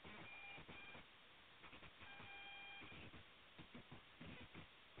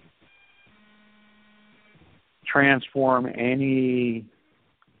 Transform any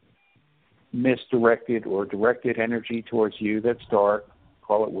misdirected or directed energy towards you that's dark,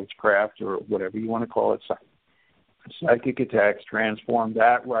 call it witchcraft or whatever you want to call it, psychic attacks, transform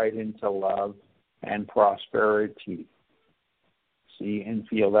that right into love and prosperity. See and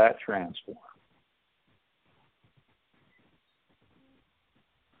feel that transform.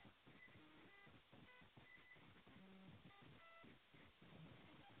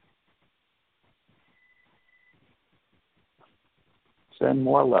 Send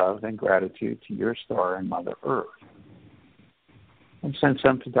more love and gratitude to your star and Mother Earth. And send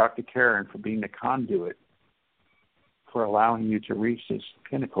some to Dr. Karen for being the conduit for allowing you to reach this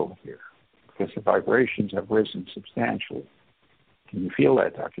pinnacle here, because the vibrations have risen substantially. Can you feel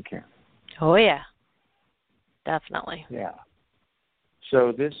that, Dr. Karen? Oh, yeah. Definitely. Yeah.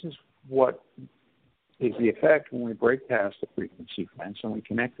 So this is what is the effect when we break past the frequency fence and we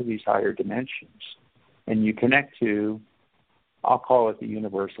connect to these higher dimensions. And you connect to, I'll call it the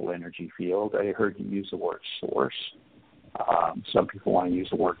universal energy field. I heard you use the word source. Some people want to use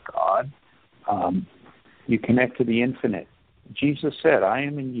the word God. You connect to the infinite. Jesus said, I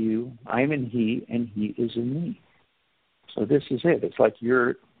am in you, I am in he, and he is in me. So this is it. It's like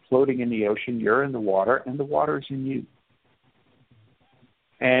you're floating in the ocean, you're in the water, and the water is in you.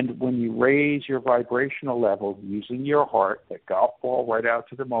 And when you raise your vibrational level using your heart, that golf ball right out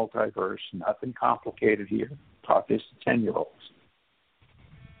to the multiverse, nothing complicated here. Taught this to 10-year-olds.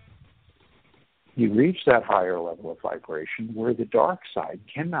 You reach that higher level of vibration where the dark side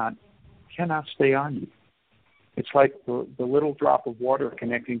cannot stay on you. It's like the little drop of water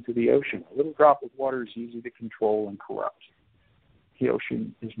connecting to the ocean. A little drop of water is easy to control and corrupt. The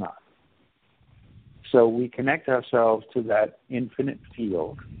ocean is not. So we connect ourselves to that infinite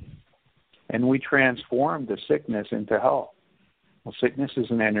field, and we transform the sickness into health. Well, sickness is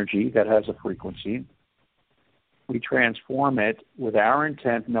an energy that has a frequency. We transform it with our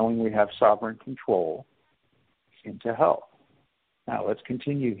intent, knowing we have sovereign control, into health. Now, let's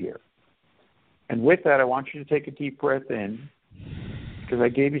continue here. And with that, I want you to take a deep breath in, because I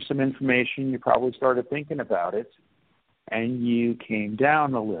gave you some information. You probably started thinking about it, and you came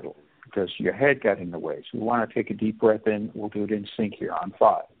down a little because your head got in the way. So we want to take a deep breath in. We'll do it in sync here on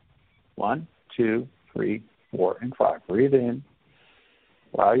 5. 1, 2, 3, 4, and 5. Breathe in.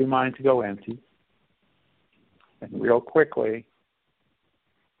 Allow your mind to go empty. And real quickly,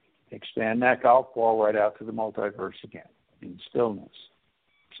 extend that golf ball right out to the multiverse again, in stillness,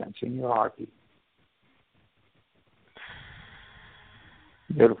 sensing your heartbeat.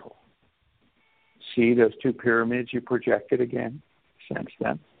 Beautiful. See those 2 pyramids you projected again? Sense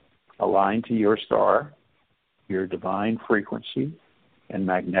them. Align to your star, your divine frequency, and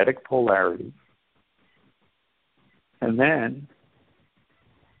magnetic polarity. And then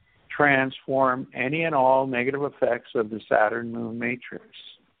transform any and all negative effects of the Saturn-Moon matrix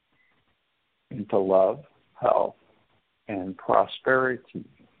into love, health, and prosperity.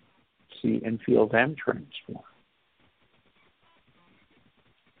 See and feel them transform.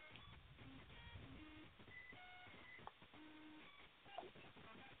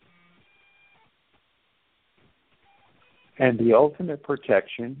 And the ultimate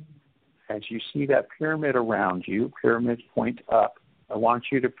protection, as you see that pyramid around you, pyramids point up. I want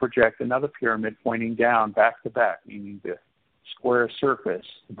you to project another pyramid pointing down, back to back, meaning the square surface,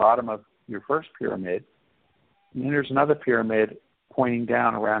 the bottom of your first pyramid. And then there's another pyramid pointing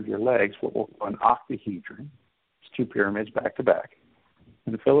down around your legs, what we'll call an octahedron. It's 2 pyramids back to back.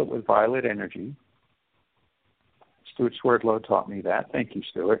 And fill it with violet energy. Stuart Swerdlow taught me that. Thank you,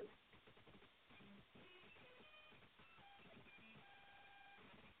 Stuart.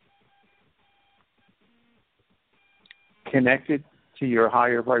 Connected to your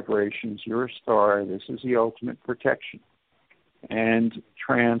higher vibrations, your star, this is the ultimate protection. And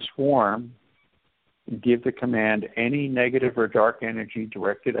transform, give the command, any negative or dark energy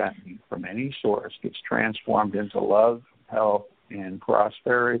directed at me from any source gets transformed into love, health, and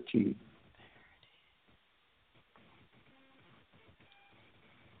prosperity.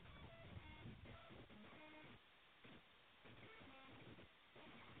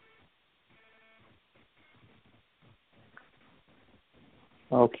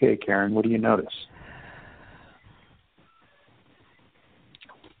 Okay, Karen, what do you notice?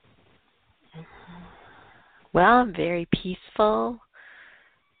 Well, I'm very peaceful,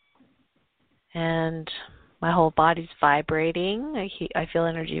 and my whole body's vibrating. I feel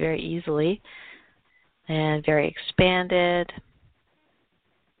energy very easily, and very expanded,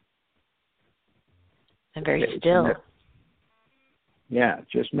 and very still. Yeah,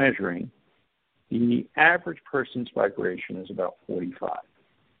 just measuring. The average person's vibration is about 45.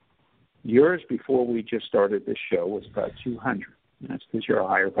 Yours, before we just started this show, was about 200. That's because you're a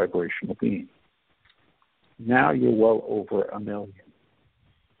higher vibrational being. Now you're well over 1 million.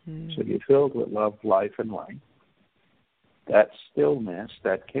 So you're filled with love, life, and light. That stillness,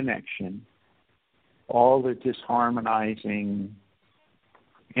 that connection, all the disharmonizing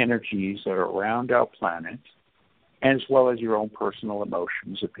energies that are around our planet, as well as your own personal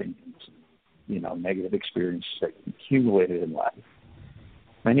emotions, opinions, negative experiences that you accumulated in life,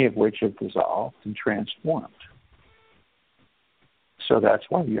 many of which have dissolved and transformed. So that's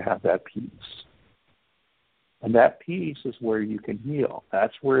why you have that peace. And that peace is where you can heal.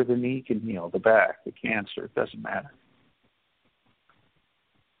 That's where the knee can heal, the back, the cancer, it doesn't matter.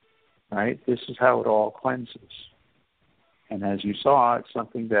 Right? This is how it all cleanses. And as you saw, it's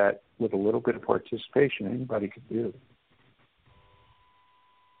something that, with a little bit of participation, anybody could do.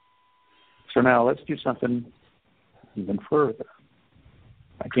 So now let's do something even further.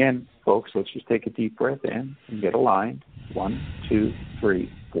 Again, folks, let's just take a deep breath in and get aligned. 1, 2,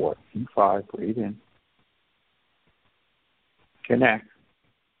 3, 4, and 5. Breathe in. Connect.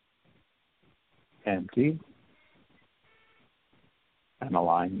 Empty. And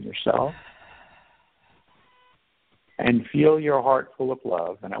align yourself. And feel your heart full of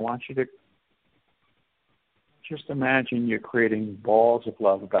love. And I want you to just imagine you're creating balls of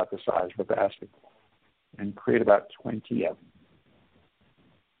love about the size of a basketball. And create about 20 of them.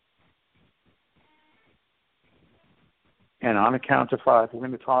 And on a count of 5, we're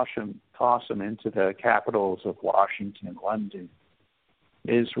going to toss them into the capitals of Washington, London,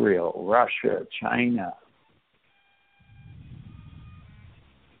 Israel, Russia, China,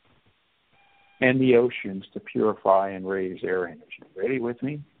 and the oceans to purify and raise air energy. Ready with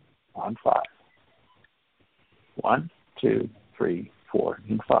me? On 5. 1, 2, 3, 4,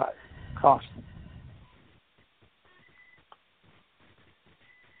 and 5. Toss them.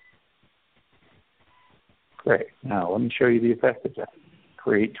 Great. Now, let me show you the effect of that.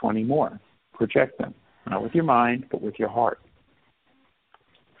 Create 20 more. Project them. Not with your mind, but with your heart.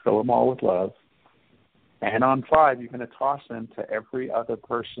 Fill them all with love. And on 5, you're going to toss them to every other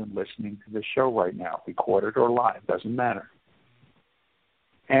person listening to the show right now, recorded or live, doesn't matter.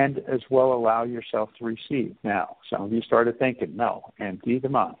 And as well, allow yourself to receive. Now, some of you started thinking, no, empty the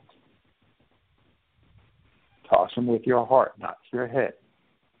mind. Toss them with your heart, not your head.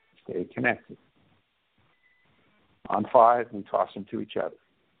 Stay connected. On 5, we toss them to each other.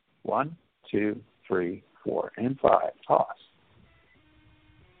 1, 2, 3, 4, and 5. Toss.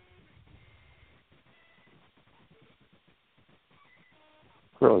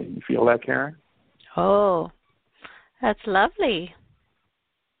 Brilliant. You feel that, Karen? Oh, that's lovely.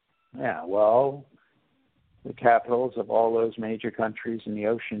 Yeah, well, the capitals of all those major countries in the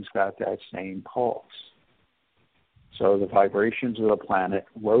oceans got that same pulse. So the vibrations of the planet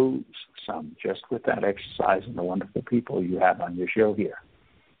rose some just with that exercise and the wonderful people you have on your show here.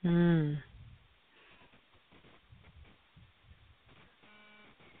 Mm.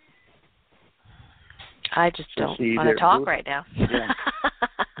 I just don't want to talk right now. Yeah.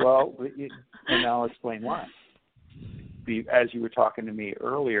 Well, and I'll explain why. As you were talking to me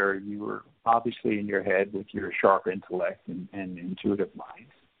earlier, you were obviously in your head with your sharp intellect and intuitive mind.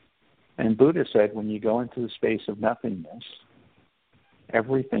 And Buddha said when you go into the space of nothingness,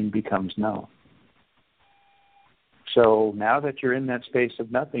 everything becomes known. So now that you're in that space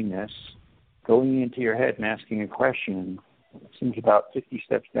of nothingness, going into your head and asking a question seems about 50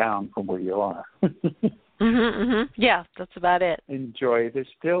 steps down from where you are. Yeah, that's about it. Enjoy the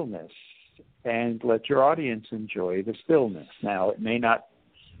stillness and let your audience enjoy the stillness. Now, it may not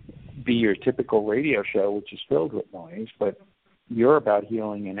be your typical radio show, which is filled with noise, but you're about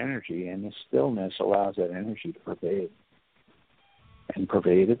healing and energy, and the stillness allows that energy to pervade. And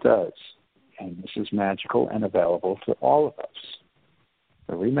pervade it does. And this is magical and available to all of us.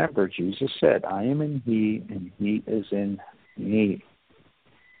 But remember, Jesus said, I am in He, and He is in me.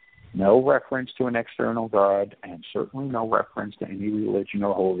 No reference to an external God, and certainly no reference to any religion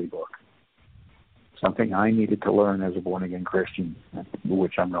or holy book. Something I needed to learn as a born-again Christian,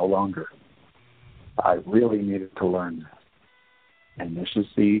 which I'm no longer. I really needed to learn that. And this is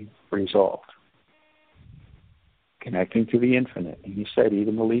the result. Connecting to the infinite. And He said,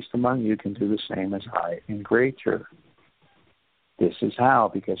 even the least among you can do the same as I, and greater. This is how,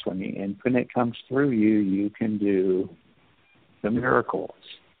 because when the infinite comes through you, you can do the miracles.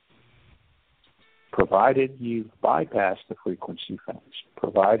 Provided you've bypassed the frequency fence,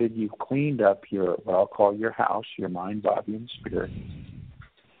 provided you've cleaned up your, what I'll call your house, your mind, body, and spirit,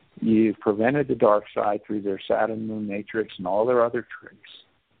 you've prevented the dark side through their Saturn, Moon, Matrix, and all their other tricks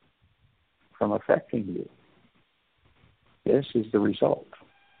from affecting you. This is the result.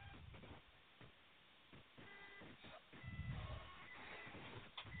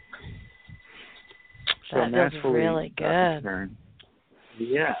 That is really good.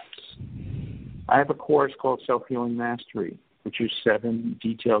 Yes. I have a course called Self-Healing Mastery, which is 7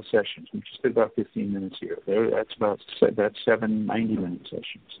 detailed sessions. We just did about 15 minutes here. That's 7 90-minute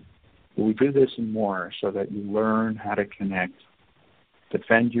sessions. But we do this and more so that you learn how to connect,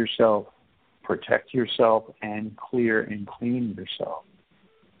 defend yourself, protect yourself, and clear and clean yourself.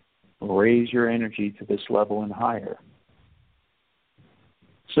 Raise your energy to this level and higher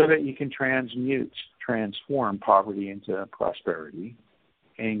so that you can transform poverty into prosperity,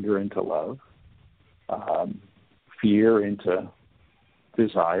 anger into love, fear into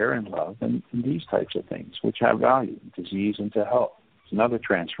desire and love, and these types of things, which have value. Disease into health. It's another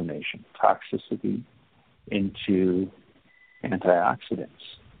transformation. Toxicity into antioxidants.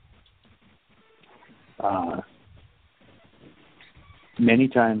 Many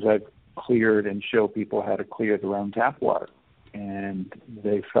times I've cleared and show people how to clear their own tap water, and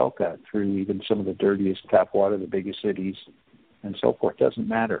they felt that through even some of the dirtiest tap water, the biggest cities, and so forth. Doesn't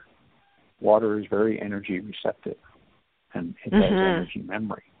matter. Water is very energy receptive, and it has energy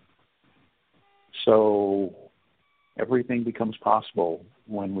memory. So everything becomes possible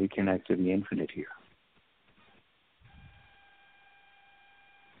when we connect to the infinite here.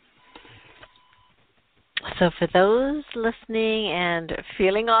 So for those listening and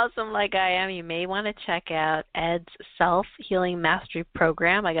feeling awesome like I am, you may want to check out Ed's Self-Healing Mastery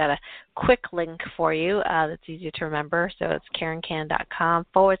Program. I got a quick link for you that's easy to remember. So it's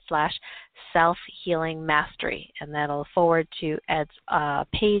KarenCan.com/self-healing mastery. And that'll forward to Ed's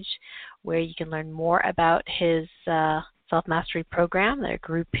page where you can learn more about his self-mastery program. There are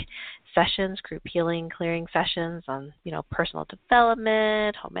group sessions, group healing, clearing sessions on, personal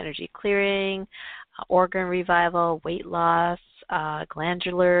development, home energy clearing, organ revival, weight loss,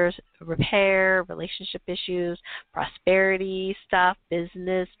 glandular repair, relationship issues, prosperity stuff,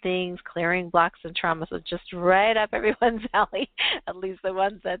 business things, clearing blocks and trauma. So just right up everyone's alley, at least the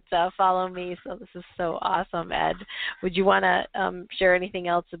ones that follow me. So this is so awesome, Ed. Would you want to share anything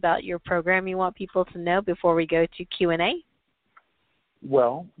else about your program you want people to know before we go to Q&A?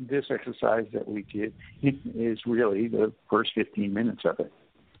 Well, this exercise that we did is really the first 15 minutes of it.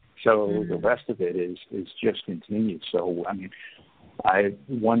 So the rest of it is just continued. So, I mean,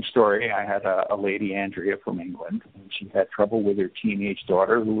 one story, I had a lady, Andrea, from England, and she had trouble with her teenage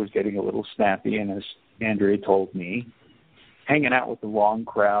daughter who was getting a little snappy, and as Andrea told me, hanging out with the wrong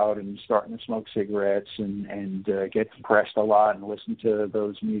crowd and starting to smoke cigarettes and get depressed a lot and listen to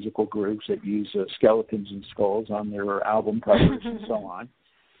those musical groups that use skeletons and skulls on their album covers and so on.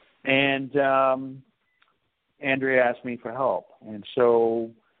 And Andrea asked me for help. And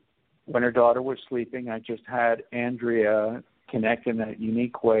so when her daughter was sleeping, I just had Andrea connect in a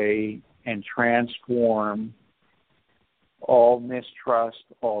unique way and transform all mistrust,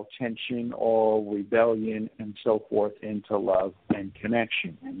 all tension, all rebellion, and so forth into love and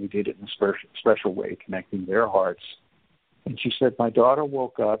connection. And we did it in a special way, connecting their hearts. And she said, my daughter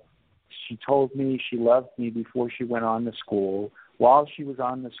woke up. She told me she loved me before she went on to school. While she was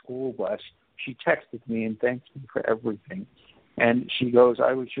on the school bus, she texted me and thanked me for everything. And she goes,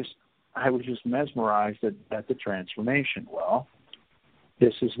 I was just mesmerized at the transformation. Well,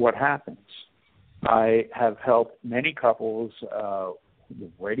 this is what happens. I have helped many couples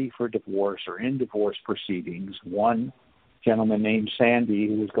ready for divorce or in divorce proceedings. One gentleman named Sandy,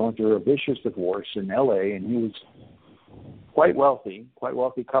 who was going through a vicious divorce in L.A., and he was quite wealthy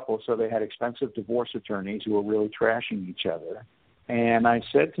couple, so they had expensive divorce attorneys who were really trashing each other. And I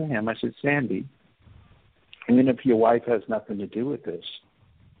said to him, I said, Sandy, even if your wife has nothing to do with this,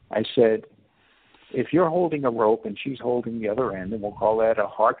 I said, if you're holding a rope and she's holding the other end, and we'll call that a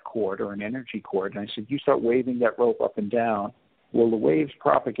heart cord or an energy cord, and I said, you start waving that rope up and down, will the waves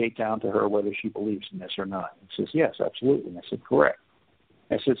propagate down to her whether she believes in this or not? He says, yes, absolutely. I said, correct.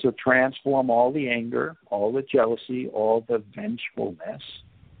 I said, so transform all the anger, all the jealousy, all the vengefulness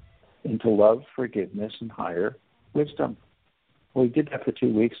into love, forgiveness, and higher wisdom. Well, we did that for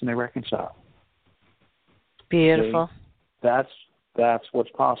 2 weeks, and they reconciled. Beautiful. That's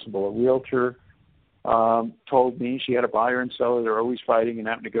what's possible. A realtor told me she had a buyer and seller. They're always fighting and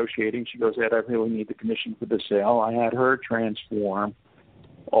not negotiating. She goes, Ed, I really need the commission for the sale. I had her transform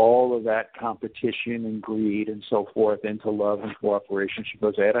all of that competition and greed and so forth into love and cooperation. She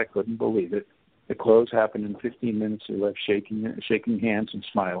goes, Ed, I couldn't believe it. The close happened in 15 minutes. They left shaking hands and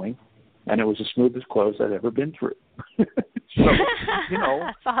smiling, and it was the smoothest close I'd ever been through. So,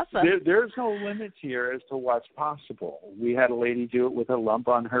 That's awesome. There's no limits here as to what's possible. We had a lady do it with a lump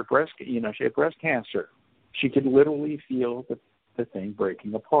on her breast. She had breast cancer. She could literally feel the thing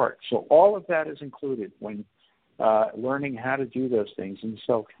breaking apart. So all of that is included when learning how to do those things in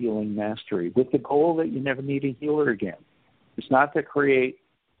self-healing mastery, with the goal that you never need a healer again. It's not to create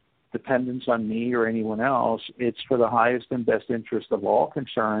dependence on me or anyone else. It's for the highest and best interest of all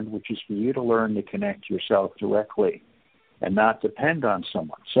concerned, which is for you to learn to connect yourself directly and not depend on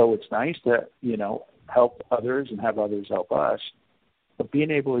someone. So it's nice to, help others and have others help us, but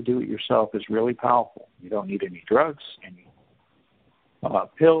being able to do it yourself is really powerful. You don't need any drugs, any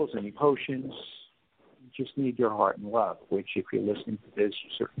pills, any potions. You just need your heart and love, which if you're listening to this, you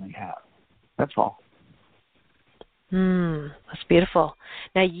certainly have. That's all. That's beautiful.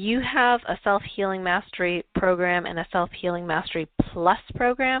 Now, you have a Self-Healing Mastery program and a Self-Healing Mastery Plus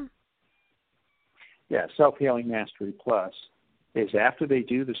program? Yeah, Self-Healing Mastery Plus is after they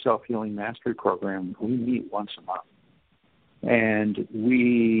do the Self-Healing Mastery program, we meet once a month. And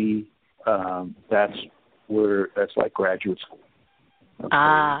that's like graduate school.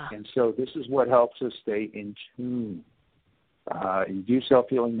 Okay? And so this is what helps us stay in tune. You do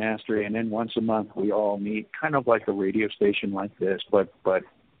Self-Healing Mastery, and then once a month we all meet, kind of like a radio station like this, but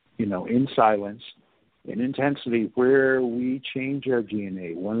in silence, in intensity, where we change our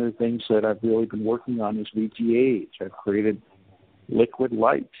DNA. One of the things that I've really been working on is VGH. I've created liquid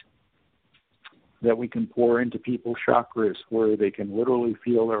light that we can pour into people's chakras, where they can literally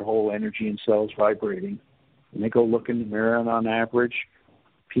feel their whole energy and cells vibrating. And they go look in the mirror, and on average,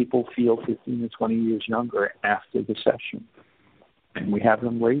 people feel 15 to 20 years younger after the session. And we have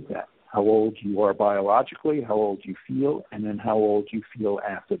them rate that, how old you are biologically, how old you feel, and then how old you feel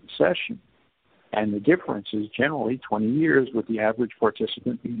after the session. And the difference is generally 20 years, with the average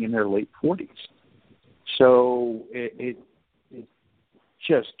participant being in their late 40s. So it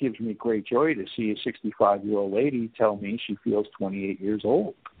just gives me great joy to see a 65-year-old lady tell me she feels 28 years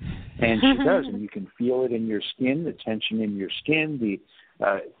old. And she does, and you can feel it in your skin, the tension in your skin.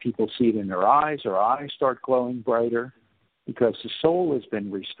 People see it in their eyes start glowing brighter because the soul has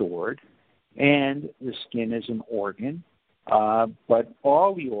been restored, and the skin is an organ. But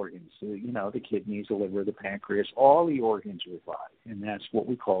all the organs, the kidneys, the liver, the pancreas, all the organs revive, and that's what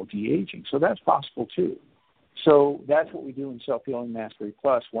we call de-aging. So that's possible too. So that's what we do in Self-Healing Mastery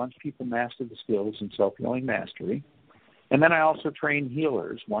Plus. Once people master the skills in Self-Healing Mastery, and then I also train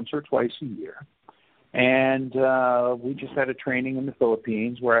healers once or twice a year. And we just had a training in the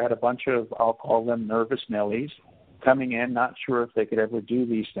Philippines where I had a bunch of, I'll call them nervous Nellies, coming in, not sure if they could ever do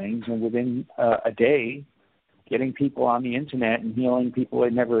these things, and within a day, getting people on the internet and healing people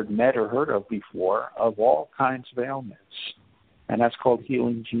they'd never met or heard of before of all kinds of ailments. And that's called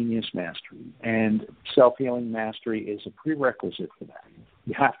Healing Genius Mastery. And Self-Healing Mastery is a prerequisite for that.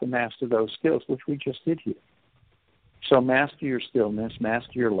 You have to master those skills, which we just did here. So master your stillness,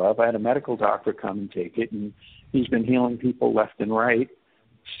 master your love. I had a medical doctor come and take it, and he's been healing people left and right.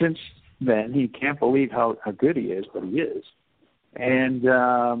 Since then, he can't believe how good he is, but he is.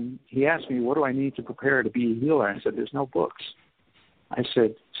 And he asked me, what do I need to prepare to be a healer? I said, there's no books. I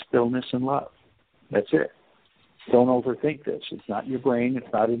said, stillness and love. That's it. Don't overthink this. It's not your brain.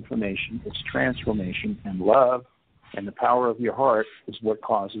 It's not information. It's transformation. And love and the power of your heart is what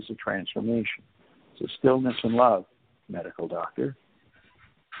causes a transformation. So stillness and love, medical doctor.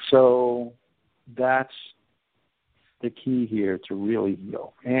 So that's the key here to really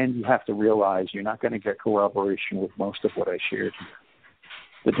heal. And you have to realize you're not going to get corroboration with most of what I shared here.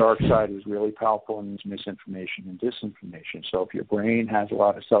 The dark side is really powerful in this misinformation and disinformation. So if your brain has a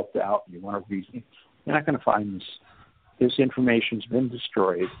lot of self-doubt and you want to reason, you're not going to find this. This information's been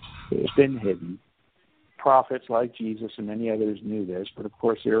destroyed. It's been hidden. Prophets like Jesus and many others knew this, but of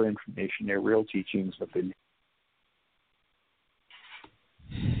course their information, their real teachings have been.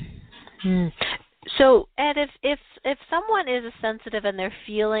 So, Ed, if someone is sensitive and they're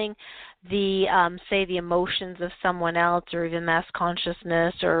feeling the say the emotions of someone else, or even mass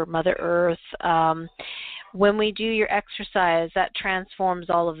consciousness or Mother Earth, when we do your exercise, that transforms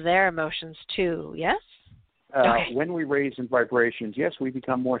all of their emotions too. Yes. Okay. When we raise in vibrations, yes, we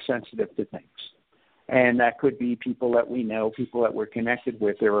become more sensitive to things, and that could be people that we know, people that we're connected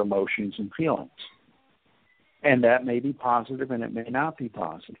with, their emotions and feelings, and that may be positive and it may not be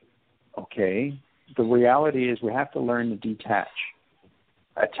positive. Okay. The reality is we have to learn to detach.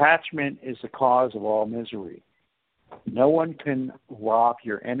 Attachment is the cause of all misery. No one can rob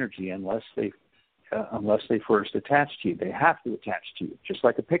your energy unless they first attach to you. They have to attach to you, just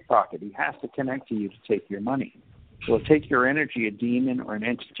like a pickpocket. He has to connect to you to take your money. So to take your energy, a demon or an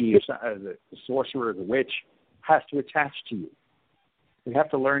entity, the sorcerer or the witch has to attach to you. We have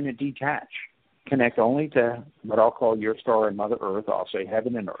to learn to detach. Connect only to what I'll call your star and Mother Earth. I'll say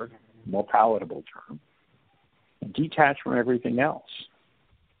heaven and earth, more palatable term. And detach from everything else.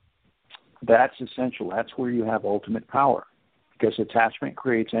 That's essential. That's where you have ultimate power, because attachment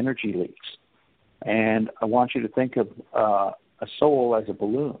creates energy leaks. And I want you to think of a soul as a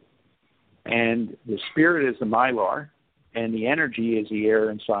balloon. And the spirit is the mylar, and the energy is the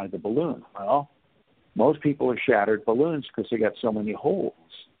air inside the balloon. Well, most people are shattered balloons because they got so many holes.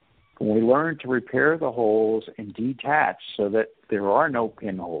 When we learn to repair the holes and detach so that there are no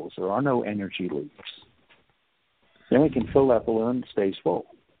pinholes, there are no energy leaks, then we can fill that balloon and it stays full.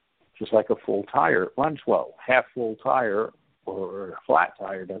 Just like a full tire, it runs well. Half-full tire or a flat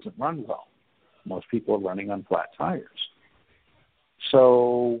tire doesn't run well. Most people are running on flat tires.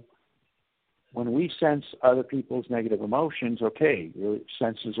 So when we sense other people's negative emotions, okay, your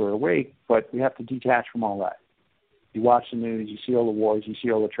senses are awake, but we have to detach from all that. You watch the news, you see all the wars, you see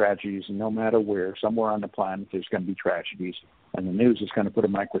all the tragedies, and no matter where, somewhere on the planet, there's going to be tragedies, and the news is going to put a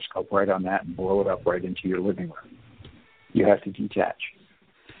microscope right on that and blow it up right into your living room. You have to detach.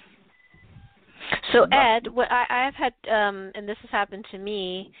 So, Ed, what I've had, and this has happened to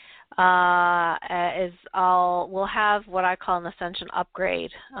me, is we'll have what I call an ascension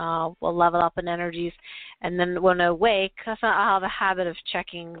upgrade. We'll level up in energies, and then when I wake, I'll have a habit of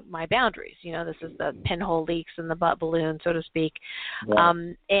checking my boundaries. You know, this is the pinhole leaks in the butt balloon, so to speak. Yeah.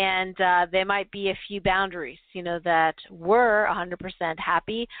 And there might be a few boundaries, you know, that were 100%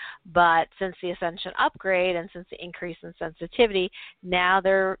 happy, but since the ascension upgrade and since the increase in sensitivity, now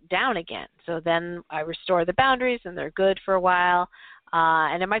they're down again. So then I restore the boundaries, and they're good for a while.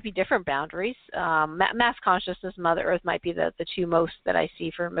 And there might be different boundaries. Mass consciousness, Mother Earth might be the two most that I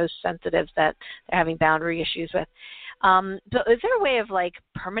see for most sensitives that they're having boundary issues with. So is there a way of like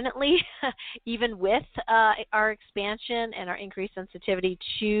permanently, even with our expansion and our increased sensitivity,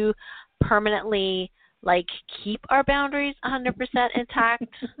 to permanently like keep our boundaries 100% intact?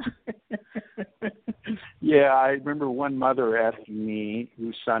 Yeah, I remember one mother asking me,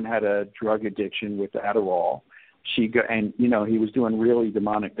 whose son had a drug addiction with Adderall. And he was doing really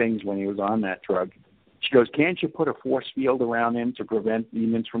demonic things when he was on that drug. She goes, "Can't you put a force field around him to prevent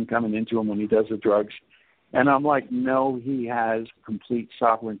demons from coming into him when he does the drugs?" And I'm like, no, he has complete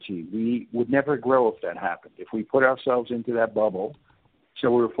sovereignty. We would never grow if that happened. If we put ourselves into that bubble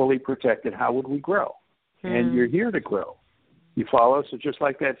so we're fully protected, how would we grow? And you're here to grow. You follow? So just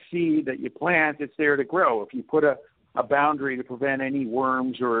like that seed that you plant, it's there to grow. If you put a boundary to prevent any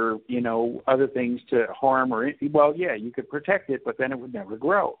worms or, other things to harm you could protect it, but then it would never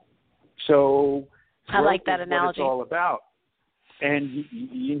grow. So I like that analogy. What it's all about. And,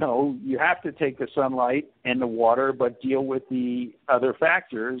 you have to take the sunlight and the water, but deal with the other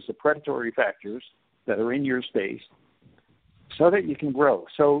factors, the predatory factors that are in your space, so that you can grow.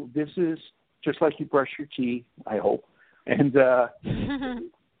 So this is just like you brush your teeth, I hope, and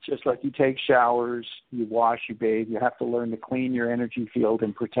just like you take showers, you wash, you bathe, you have to learn to clean your energy field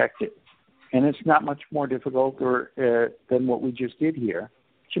and protect it. And it's not much more difficult than what we just did here.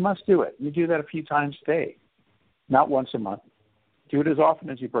 But you must do it. You do that a few times a day, not once a month. Do it as often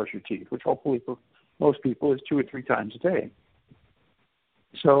as you brush your teeth, which hopefully for most people is 2 or 3 times a day.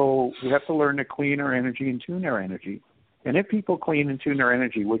 So we have to learn to clean our energy and tune our energy. And if people clean and tune their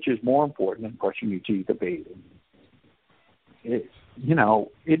energy, which is more important than brushing your teeth or bathing,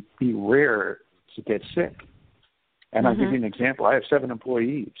 it'd be rare to get sick. And I'll give you an example. I have 7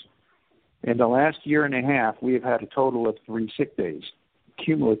 employees. In the last year and a half, we have had a total of 3 sick days,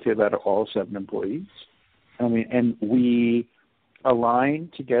 cumulative out of all 7 employees. And we align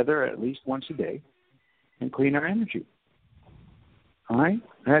together at least once a day and clean our energy. All right?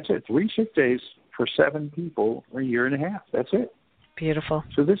 That's it. 3 sick days for 7 people for a year and a half. That's it. Beautiful.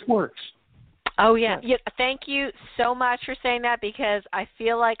 So this works. Oh, yeah. Thank you so much for saying that, because I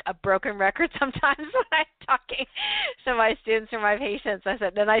feel like a broken record sometimes when I'm talking to my students or my patients. I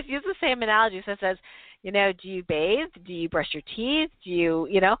said, and I use the same analogy. So it says, do you bathe? Do you brush your teeth? Do you,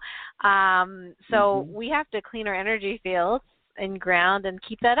 So we have to clean our energy fields and ground and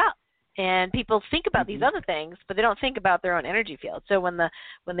keep that up. And people think about these other things, but they don't think about their own energy field. So when the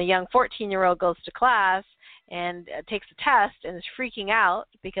young 14-year-old goes to class and takes a test and is freaking out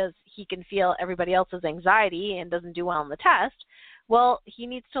because he can feel everybody else's anxiety and doesn't do well on the test, well, he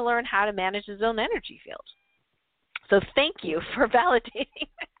needs to learn how to manage his own energy field. So thank you for validating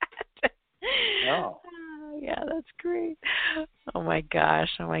that. Oh. Yeah, that's great. Oh my gosh.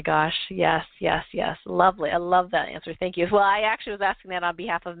 Yes. Lovely. I love that answer. Thank you. Well, I actually was asking that on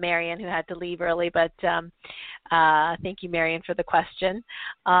behalf of Marion, who had to leave early, but thank you, Marion, for the question.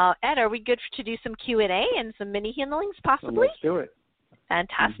 Ed, are we good to do some Q&A and some mini healings possibly? Well, let's do it.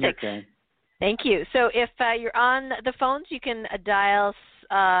 Fantastic. Thank you. So if you're on the phones, you can dial,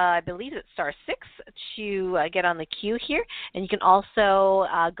 I believe it's *6 to get on the queue here. And you can also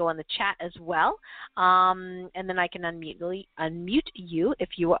go on the chat as well. And then I can unmute you if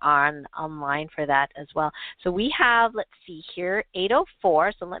you are online for that as well. So we have, let's see here,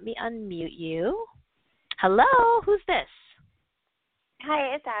 804. So let me unmute you. Hello, who's this?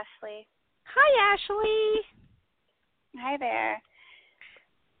 Hi, it's Ashley. Hi, Ashley. Hi there.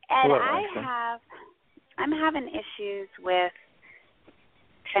 Ed, hello, I'm having issues with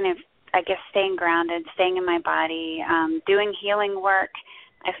kind of, I guess, staying grounded, staying in my body, doing healing work.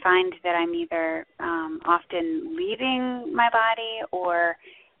 I find that I'm either often leaving my body, or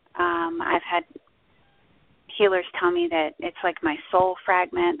I've had healers tell me that it's like my soul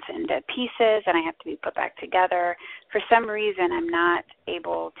fragments into pieces and I have to be put back together. For some reason, I'm not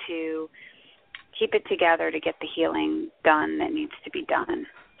able to keep it together to get the healing done that needs to be done.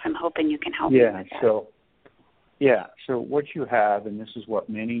 So I'm hoping you can help me with that. So what you have, and this is what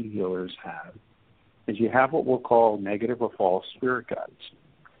many healers have, is you have what we'll call negative or false spirit guides.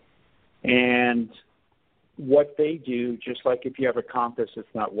 And what they do, just like if you have a compass that's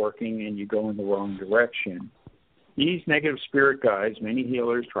not working and you go in the wrong direction, these negative spirit guides, many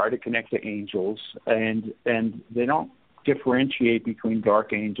healers try to connect to angels, and they don't differentiate between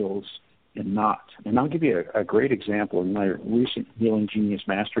dark angels and not. And I'll give you a great example. In my recent Healing Genius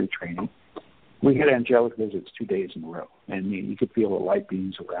Mastery training, we had angelic visits 2 days in a row, and you could feel the light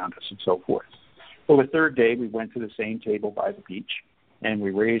beams around us and so forth. Well, the third day, we went to the same table by the beach, and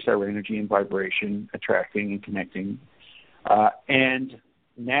we raised our energy and vibration, attracting and connecting. And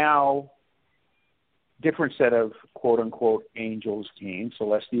now different set of quote-unquote angels came,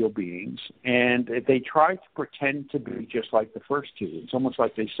 celestial beings, and they tried to pretend to be just like the first two. It's almost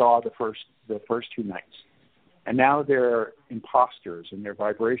like they saw the first two nights. And now they're imposters, and their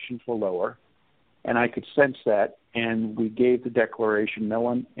vibrations were lower, and I could sense that, and we gave the declaration, no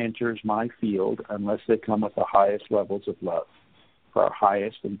one enters my field unless they come with the highest levels of love for our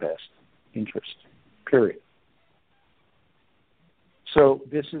highest and best interest, period. So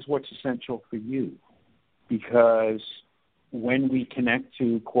this is what's essential for you, because when we connect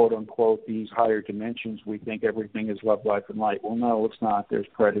to, quote-unquote, these higher dimensions, we think everything is love, life, and light. Well, no, it's not. There's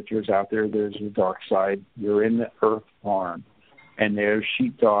predators out there. There's the dark side. You're in the earth farm, and there's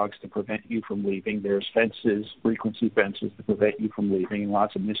sheepdogs to prevent you from leaving. There's fences, frequency fences, to prevent you from leaving, and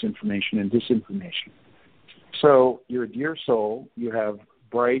lots of misinformation and disinformation. So you're a dear soul. You have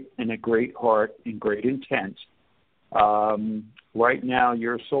bright and a great heart and great intent. Right now,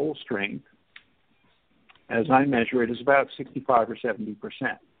 your soul strength, as I measure it, is about 65 or 70%.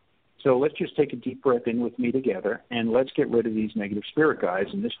 So let's just take a deep breath in with me together, and let's get rid of these negative spirit guides,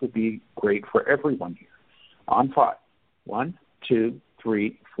 and this would be great for everyone here. On 5. 1, 2,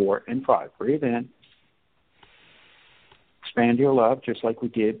 3, 4, and 5. Breathe in. Expand your love, just like we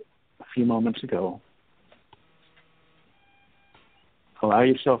did a few moments ago. Allow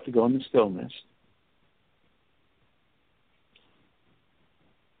yourself to go into stillness.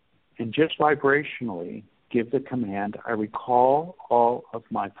 And just vibrationally, give the command, I recall all of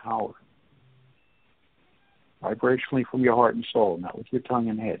my power. Vibrationally from your heart and soul, not with your tongue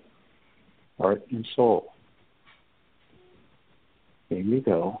and head. Heart and soul. There you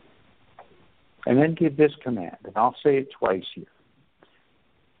go. And then give this command, and I'll say it twice here.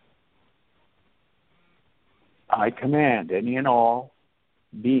 I command any and all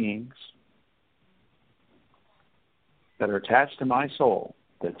beings that are attached to my soul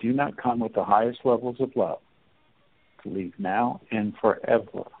that do not come with the highest levels of love to leave now and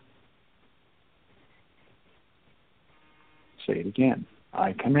forever. Say it again.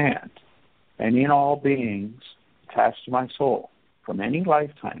 I command any and all beings attached to my soul from any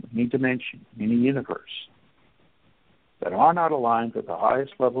lifetime, any dimension, any universe that are not aligned with the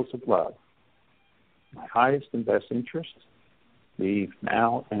highest levels of love, my highest and best interest, leave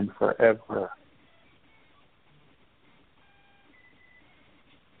now and forever.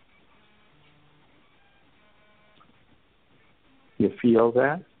 You feel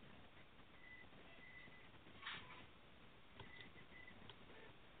that?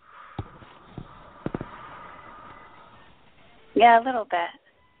 Yeah, a little bit.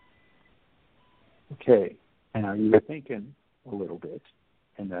 Okay. Now you were thinking a little bit,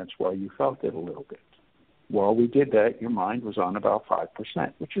 and that's why you felt it a little bit. While we did that, your mind was on about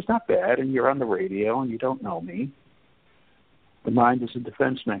 5%, which is not bad, and you're on the radio and you don't know me. The mind is a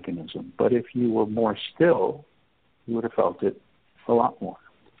defense mechanism. But if you were more still, you would have felt it a lot more.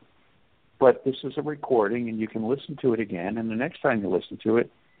 But this is a recording, and you can listen to it again, and the next time you listen to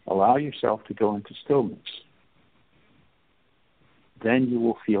it, allow yourself to go into stillness. Then you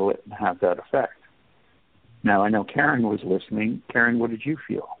will feel it and have that effect. Now, I know Karen was listening. Karen, what did you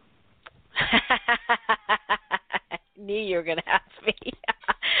feel? I knew you were going to ask me.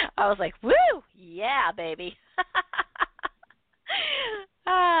 I was like, woo, yeah, baby.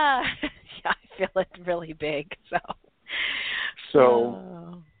 Yeah, I feel it really big.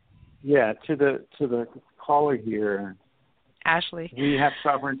 Yeah, to the caller here, Ashley. we have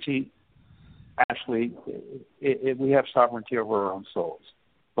sovereignty. Ashley, we have sovereignty over our own souls.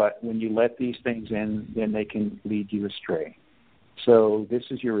 But when you let these things in, then they can lead you astray. So this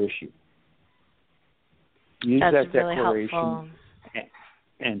is your issue. Use That's that really declaration helpful.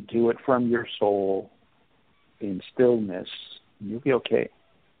 and do it from your soul in stillness. You'll be okay.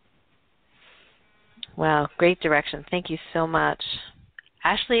 Wow, great direction. Thank you so much.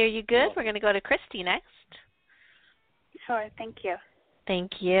 Ashley, are you good? We're going to go to Christy next. Sure, thank you.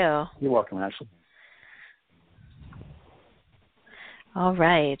 Thank you. You're welcome, Ashley. All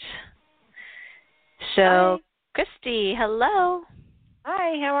right. So, Hi. Christy, hello.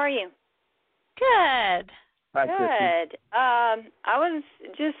 Hi, how are you? Good. Hi, Christy. Good. I was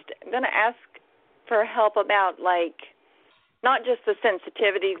just going to ask for help about, like, not just the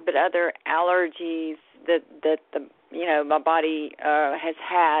sensitivities, but other allergies that the my body has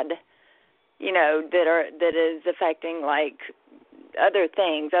had, that is affecting, like, other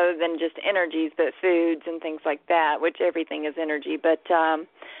things other than just energies, but foods and things like that, which everything is energy. But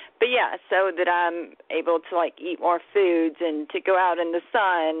yeah, so that I'm able to, like, eat more foods and to go out in the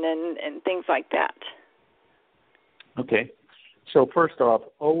sun and things like that. Okay. So first off,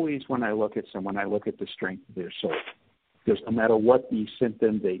 always when I look at someone, I look at the strength of their soul. Because no matter what the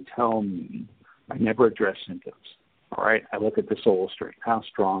symptom they tell me, I never address symptoms. All right, I look at the soul strength. How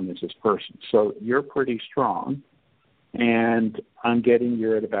strong is this person? So you're pretty strong, and I'm getting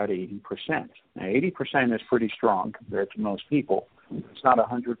you're at about 80%. Now, 80% is pretty strong compared to most people. It's not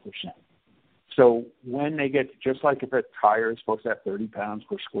 100%. So when they get, just like if a tire is supposed to have 30 pounds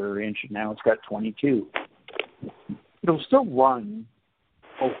per square inch, and now it's got 22, it'll still run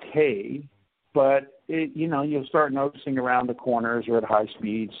okay, but you'll start noticing around the corners or at high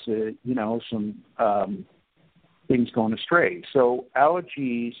speeds, some things going astray. So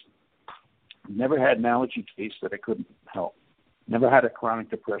allergies, never had an allergy case that I couldn't help. Never had a chronic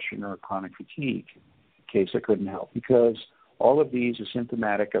depression or a chronic fatigue case I couldn't help, because all of these are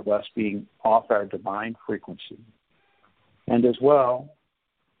symptomatic of us being off our divine frequency. And as well,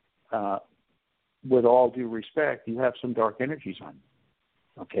 with all due respect, you have some dark energies on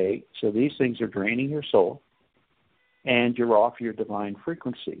you. Okay? So these things are draining your soul, and you're off your divine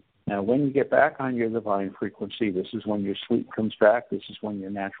frequency. Now, when you get back on your divine frequency, this is when your sleep comes back. This is when your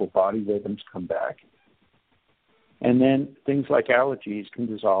natural body rhythms come back. And then things like allergies can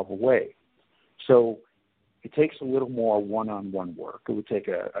dissolve away. So it takes a little more one-on-one work. It would take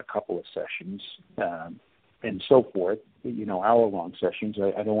a couple of sessions and so forth, hour-long sessions.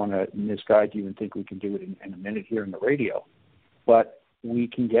 I don't want to misguide you and think we can do it in a minute here in the radio. But we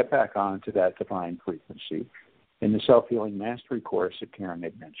can get back onto that divine frequency. In the Self-Healing Mastery course that Karen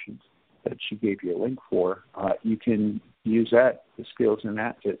had mentioned, that she gave you a link for, you can use that, the skills in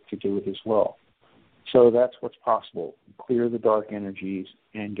that, to do it as well. So that's what's possible. Clear the dark energies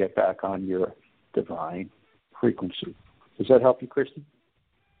and get back on your divine frequency. Does that help you, Christy?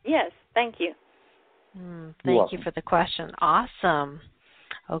 Yes, thank you. Thank you for the question. Awesome.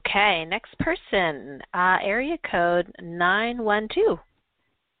 Okay, next person, area code 912.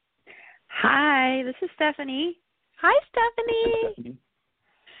 Hi, this is Stephanie. Hi, Stephanie.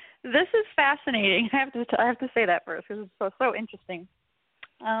 This is fascinating. I have to say that first because it's so interesting.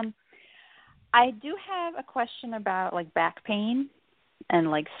 I do have a question about like back pain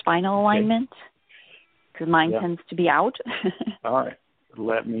and like spinal alignment, because mine tends to be out. All right.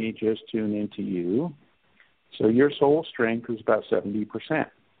 Let me just tune into you. So your soul strength is about 70%,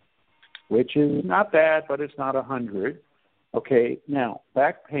 which is not bad, but it's not 100. Okay. Now,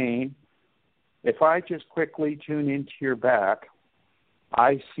 back pain. If I just quickly tune into your back,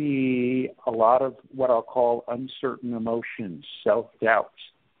 I see a lot of what I'll call uncertain emotions, self-doubt,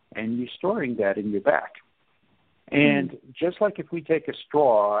 and you're storing that in your back. And just like if we take a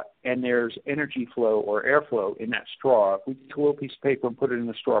straw and there's energy flow or airflow in that straw, if we take a little piece of paper and put it in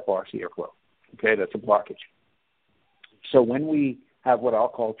the straw bar, see airflow. Okay, that's a blockage. So when we have what I'll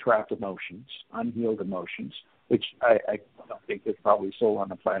call trapped emotions, unhealed emotions, which I don't think there's probably a soul on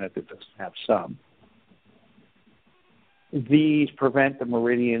the planet that doesn't have some. These prevent the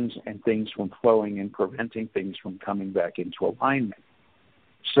meridians and things from flowing and preventing things from coming back into alignment.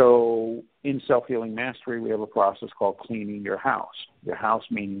 So in Self-Healing Mastery, we have a process called cleaning your house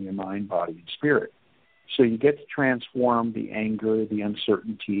meaning your mind, body, and spirit. So you get to transform the anger, the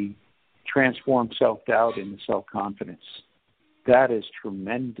uncertainty, transform self-doubt into self-confidence. That is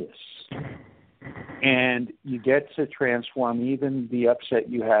tremendous. And you get to transform even the upset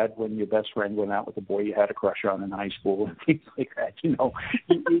you had when your best friend went out with a boy you had a crush on in high school and things like that.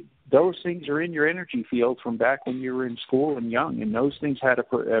 Those things are in your energy field from back when you were in school and young, and those things had a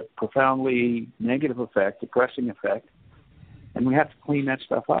profoundly negative effect, depressing effect, and we have to clean that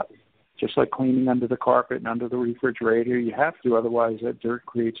stuff up. Just like cleaning under the carpet and under the refrigerator, you have to, otherwise that dirt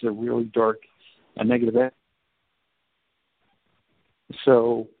creates a really dark and negative effect.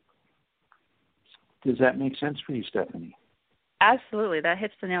 So does that make sense for you, Stephanie? Absolutely. That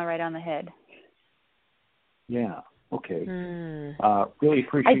hits the nail right on the head. Yeah. Okay. Really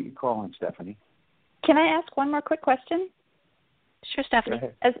appreciate you calling, Stephanie. Can I ask one more quick question? Sure, Stephanie.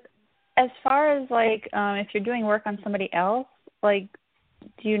 Go ahead. As far as like if you're doing work on somebody else, like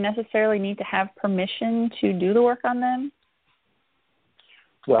do you necessarily need to have permission to do the work on them?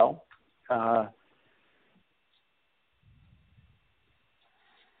 Well,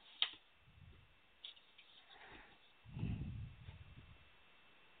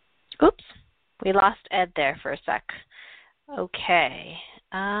 oops, we lost Ed there for a sec. Okay.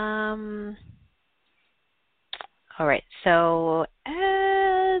 All right, so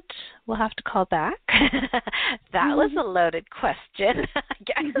Ed, we'll have to call back. That was a loaded question, I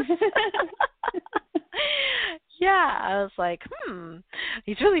guess. Yeah, I was like,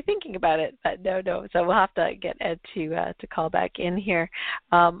 he's really thinking about it, but no. So we'll have to get Ed to call back in here.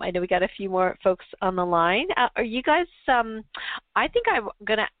 I know we got a few more folks on the line. Are you guys? I think I'm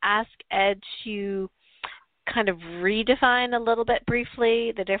going to ask Ed to kind of redefine a little bit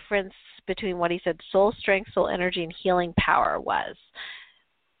briefly the difference between what he said soul strength, soul energy, and healing power was.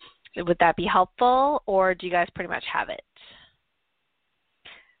 Would that be helpful, or do you guys pretty much have it?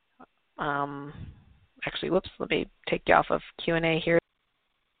 Actually, whoops, let me take you off of Q&A here.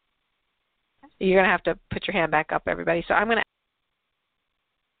 You're going to have to put your hand back up, everybody. So I'm going to...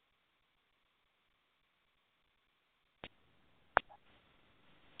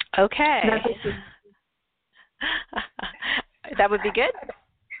 Okay. That would be good?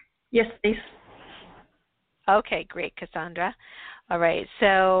 Yes, please. Okay, great, Cassandra. All right,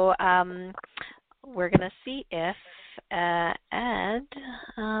 so we're going to see if Ed,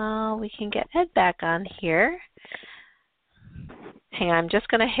 we can get Ed back on here. Hang on, I'm just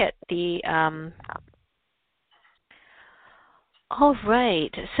going to hit the, all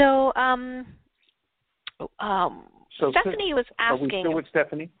right, so, Stephanie was asking. Are we still with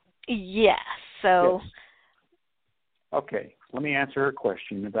Stephanie? Yes, so. Yes. Okay, let me answer her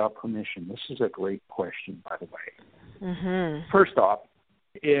question about permission. This is a great question, by the way. Mm-hmm. First off,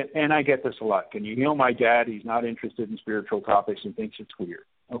 and I get this a lot. Can you heal my dad? He's not interested in spiritual topics and thinks it's weird.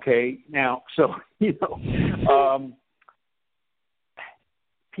 Okay, now, so,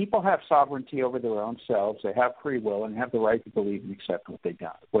 people have sovereignty over their own selves. They have free will and have the right to believe and accept what they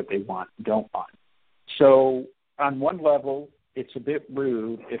want, don't want. So on one level, it's a bit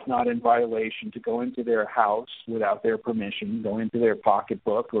rude, if not in violation, to go into their house without their permission, go into their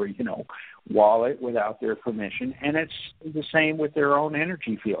pocketbook or, wallet without their permission. And it's the same with their own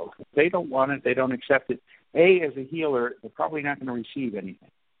energy field. If they don't want it, they don't accept it. As a healer, they're probably not going to receive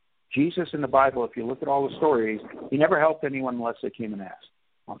anything. Jesus in the Bible, if you look at all the stories, he never helped anyone unless they came and asked.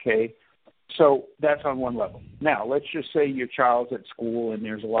 Okay? So that's on one level. Now, let's just say your child's at school and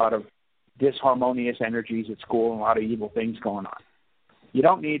there's a lot of disharmonious energies at school and a lot of evil things going on. You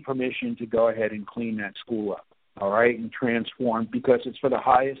don't need permission to go ahead and clean that school up, all right, and transform, because it's for the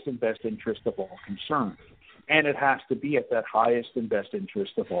highest and best interest of all concerned. And it has to be at that highest and best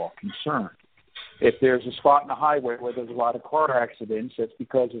interest of all concerned. If there's a spot in the highway where there's a lot of car accidents, that's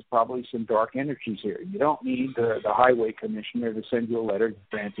because there's probably some dark energies here. You don't need the highway commissioner to send you a letter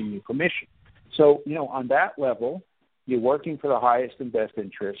granting you permission. So, on that level, you're working for the highest and best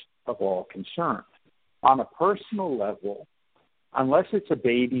interest of all concerned. On a personal level, unless it's a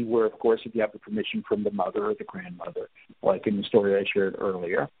baby where, of course, if you have the permission from the mother or the grandmother, like in the story I shared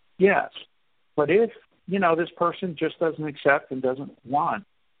earlier, yes. But if, this person just doesn't accept and doesn't want,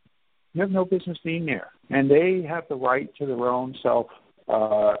 you have no business being there. And they have the right to their own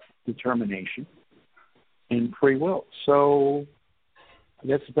self-determination and free will. So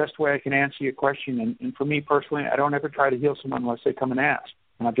that's the best way I can answer your question. And for me personally, I don't ever try to heal someone unless they come and ask.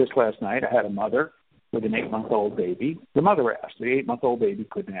 Just last night, I had a mother with an 8-month-old baby. The mother asked. The 8-month-old baby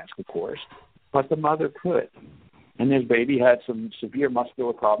couldn't ask, of course, but the mother could. And this baby had some severe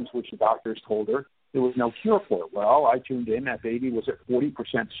muscular problems, which the doctors told her there was no cure for it. Well, I tuned in. That baby was at 40%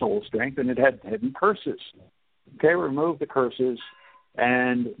 soul strength, and it had heavy curses. Okay, removed the curses,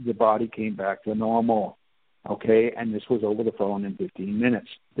 and the body came back to normal. Okay, and this was over the phone in 15 minutes.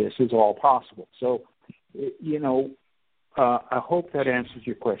 This is all possible. So, I hope that answers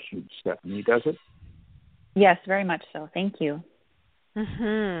your question, Stephanie. Does it? Yes, very much so. Thank you.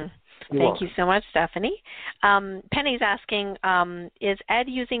 Mm-hmm. Thank you so much, Stephanie. Penny's asking, is Ed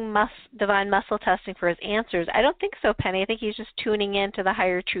using divine muscle testing for his answers? I don't think so, Penny. I think he's just tuning in to the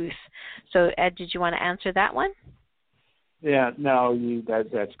higher truth. So, Ed, did you want to answer that one? Yeah, no,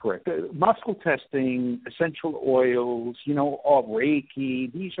 that's correct. Muscle testing, essential oils, all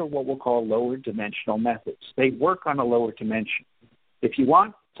Reiki, these are what we'll call lower dimensional methods. They work on a lower dimension. If you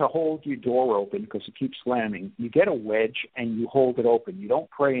want to hold your door open because it keeps slamming, you get a wedge and you hold it open. You don't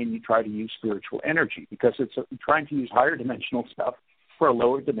pray and you try to use spiritual energy because it's trying to use higher dimensional stuff for a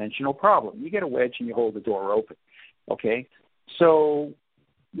lower dimensional problem. You get a wedge and you hold the door open, okay? So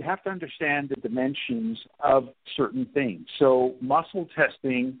you have to understand the dimensions of certain things. So muscle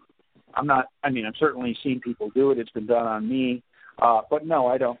testing, I've certainly seen people do it. It's been done on me. But no,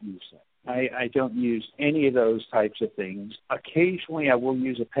 I don't use that. I don't use any of those types of things. Occasionally I will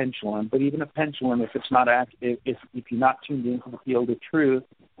use a pendulum, but even a pendulum, if it's not if you're not tuned into the field of truth,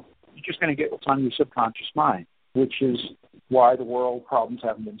 you're just going to get what's on your subconscious mind, which is why the world problems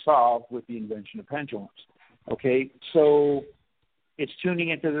haven't been solved with the invention of pendulums. Okay, so it's tuning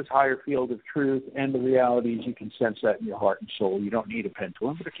into this higher field of truth, and the reality is you can sense that in your heart and soul. You don't need a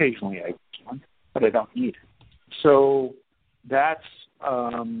pendulum, but occasionally I use one, but I don't need it. So that's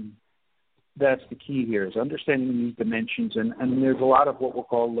the key here, is understanding these dimensions, and there's a lot of what we'll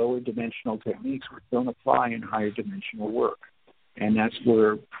call lower dimensional techniques which don't apply in higher dimensional work, and that's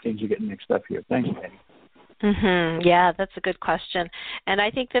where things are getting mixed up here. Thanks, Penny. Yeah, that's a good question. And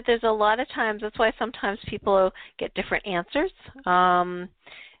I think that there's a lot of times, that's why sometimes people get different answers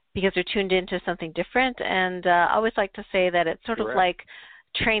because they're tuned into something different. And I always like to say that it's sort of like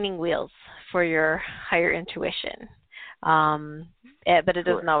training wheels for your higher intuition. But it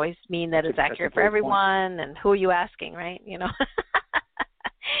doesn't always mean that it's accurate for everyone. And who are you asking, right? You know,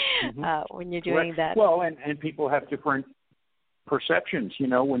 when you're doing that. Well, and people have different perceptions. You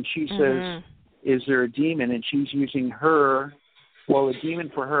know, when she says, is there a demon? And she's using her, well, a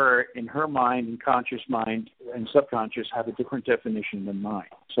demon for her in her mind and conscious mind and subconscious have a different definition than mine.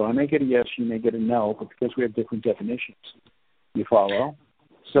 So I may get a yes, you may get a no, but because we have different definitions. You follow?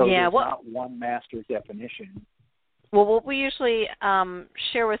 So there's not one master definition. Well, what we usually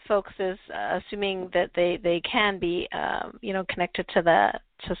share with folks is, assuming that they can be, connected to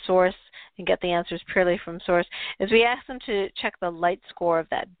source and get the answers purely from source, is we ask them to check the light score of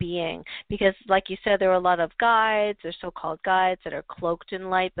that being. Because, like you said, there are a lot of guides, or so-called guides, that are cloaked in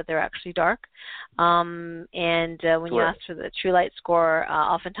light, but they're actually dark. When you ask for the true light score,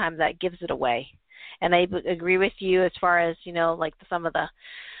 oftentimes that gives it away. And I agree with you as far as, like some of the,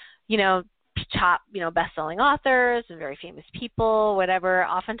 top, best-selling authors and very famous people, whatever,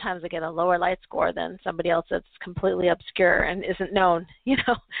 oftentimes they get a lower light score than somebody else that's completely obscure and isn't known,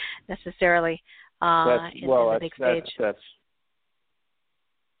 necessarily in the big stage.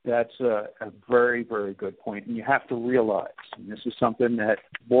 That's a very, very good point. And you have to realize, and this is something that,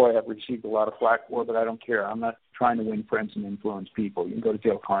 boy, I've received a lot of flack for, but I don't care. I'm not trying to win friends and influence people. You can go to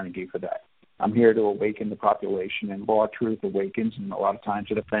Dale Carnegie for that. I'm here to awaken the population, and raw truth awakens, and a lot of times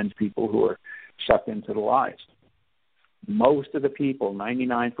it offends people who are sucked into the lies. Most of the people,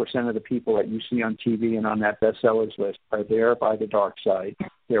 99% of the people that you see on TV and on that bestsellers list are there by the dark side.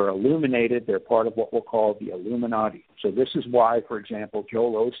 They're illuminated. They're part of what we'll call the Illuminati. So this is why, for example,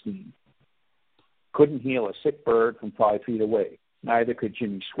 Joel Osteen couldn't heal a sick bird from 5 feet away. Neither could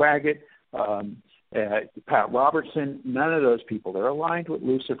Jimmy Swaggart, Pat Robertson, none of those people. They're aligned with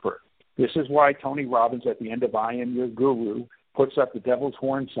Lucifer. This is why Tony Robbins, at the end of I Am Your Guru, puts up the devil's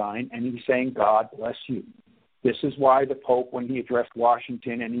horn sign, and he's saying, God bless you. This is why the Pope, when he addressed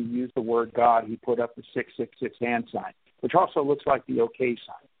Washington and he used the word God, he put up the 666 hand sign, which also looks like the OK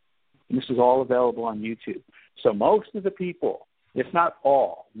sign. And this is all available on YouTube. So most of the people, if not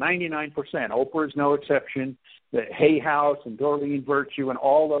all, 99%, Oprah is no exception, the Hay House and Doreen Virtue and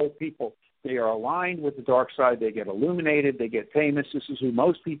all those people, they are aligned with the dark side. They get illuminated. They get famous. This is who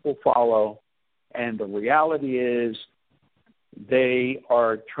most people follow. And the reality is they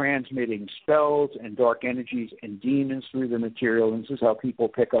are transmitting spells and dark energies and demons through the material. And this is how people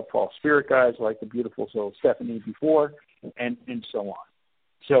pick up false spirit guides like the beautiful soul Stephanie before, and so on.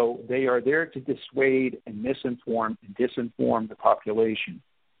 So they are there to dissuade and misinform and disinform the population.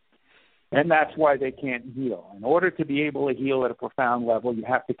 And that's why they can't heal. In order to be able to heal at a profound level, you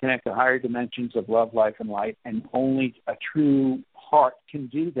have to connect to higher dimensions of love, life, and light, and only a true heart can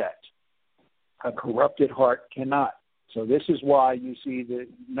do that. A corrupted heart cannot. So this is why you see the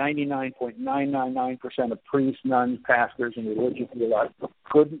 99.999% of priests, nuns, pastors, and religious healers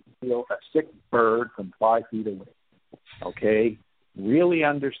couldn't heal a sick bird from 5 feet away. Okay? Really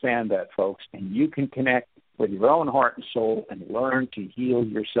understand that, folks, and you can connect with your own heart and soul and learn to heal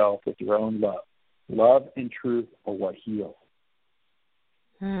yourself with your own love. Love and truth are what heal.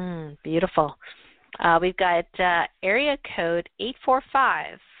 Beautiful. We've got area code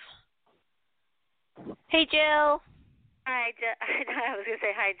 845. Hey, Jill. Hi, I was going to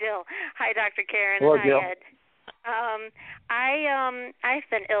say hi, Jill. Hi, Dr. Karen. Hello, hi, Jill. Ed. I've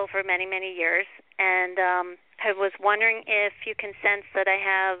been ill for many, many years, and I was wondering if you can sense that I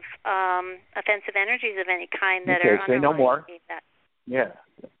have offensive energies of any kind that are say no more. That. Yeah,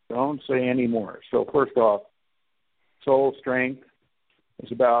 don't say any more. So first off, soul strength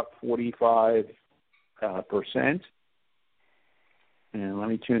is about 45%. And let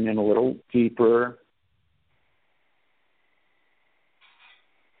me tune in a little deeper.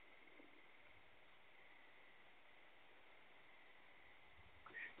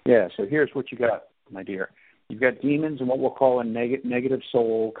 Yeah, so here's what you got, my dear. You've got demons and what we'll call a negative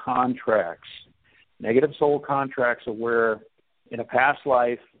soul contracts. Negative soul contracts are where, in a past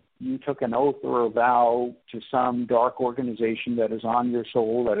life, you took an oath or a vow to some dark organization that is on your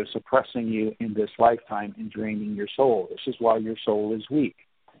soul, that is suppressing you in this lifetime and draining your soul. This is why your soul is weak.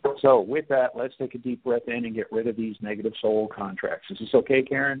 So with that, let's take a deep breath in and get rid of these negative soul contracts. Is this okay,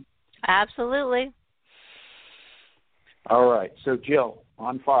 Karen? Absolutely. All right. So, Jill,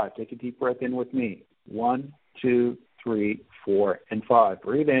 on 5, take a deep breath in with me. 1, 2, 3, 4, and 5.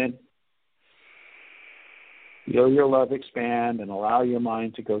 Breathe in. Feel your love expand and allow your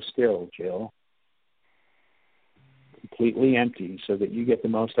mind to go still, Jill. completely empty so that you get the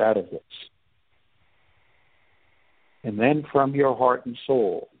most out of this. And then from your heart and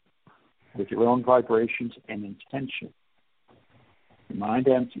soul, with your own vibrations and intention, your mind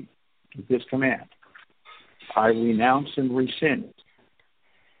empty, with this command: I renounce and rescind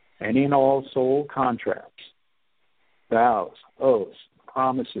any and all soul contracts, vows, oaths,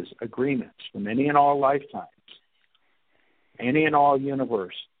 promises, agreements from any and all lifetimes, any and all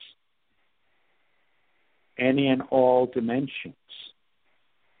universes, any and all dimensions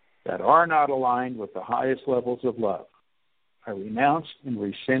that are not aligned with the highest levels of love. I renounce and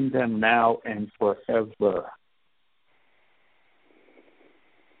rescind them now and forever.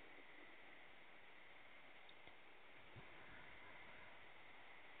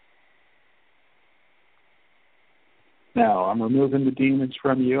 Now, I'm removing the demons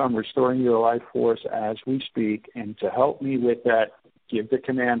from you. I'm restoring your life force as we speak. And to help me with that, give the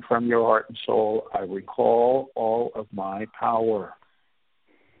command from your heart and soul: I recall all of my power.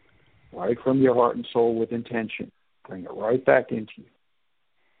 Right from your heart and soul with intention. Bring it right back into you.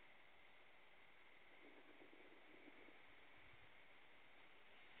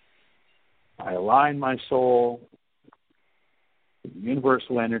 I align my soul with the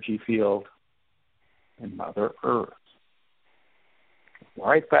universal energy field and Mother Earth.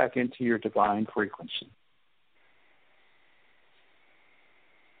 Right back into your divine frequency.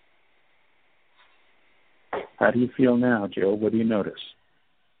 How do you feel now, Jill? What do you notice?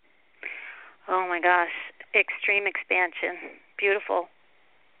 Oh, my gosh. Extreme expansion. Beautiful.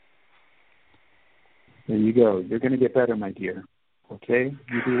 There you go. You're going to get better, my dear. Okay?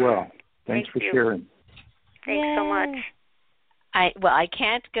 You do well. Thanks for sharing. Thanks so much. I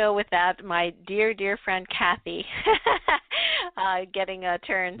can't go without my dear friend Kathy getting a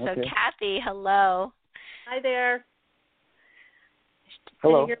turn. So Okay. Kathy, hello. Hi there.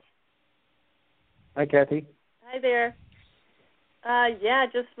 Hello. Hi, Kathy. Hi there. Yeah,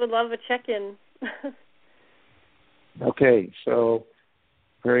 just would love a check-in. Okay, so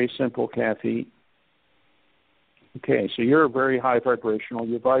very simple, Kathy. Okay, so you're very high vibrational.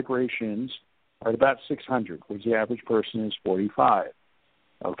 Your vibrations are at about 600, whereas the average person is 45.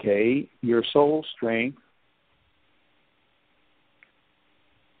 Okay, your soul strength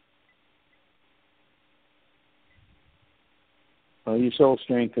your soul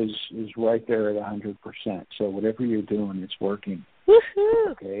strength is right there at 100%. So whatever you're doing, it's working.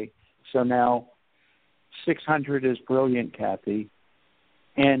 Woohoo! Okay, so now 600 is brilliant, Kathy,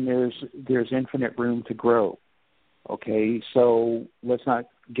 and there's infinite room to grow. Okay, so let's not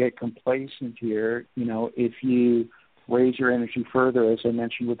get complacent here. You know, if you raise your energy further, as I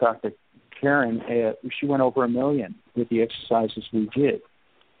mentioned with Dr. Karen, she went over 1 million with the exercises we did.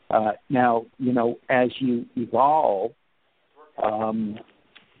 Now, you know, as you evolve,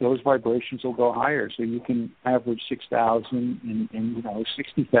 those vibrations will go higher. So you can average 6,000 and you know,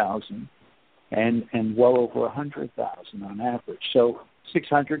 60,000 and well over 100,000 on average. So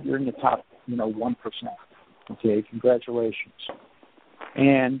 600, you're in the top, 1%. Okay, congratulations.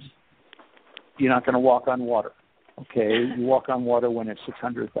 And you're not going to walk on water. Okay, you walk on water when it's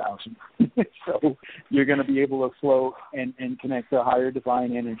 600,000. So you're going to be able to float and connect to higher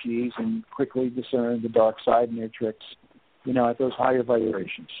divine energies and quickly discern the dark side and their tricks, at those higher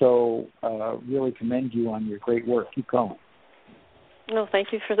vibrations. So really commend you on your great work. Keep going. No,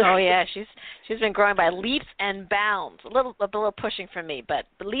 thank you for that. Oh yeah, she's been growing by leaps and bounds. A little pushing from me, but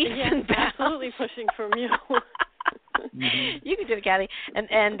leaps and bounds. Absolutely pushing from you. Mm-hmm. You can do it, Kathy.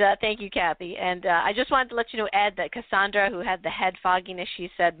 And thank you, Kathy. And I just wanted to let you know, Ed, that Cassandra, who had the head fogginess, she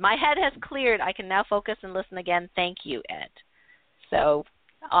said, "My head has cleared. I can now focus and listen again. Thank you, Ed." So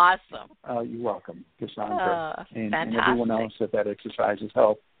awesome. You're welcome, Cassandra, and everyone else that exercise has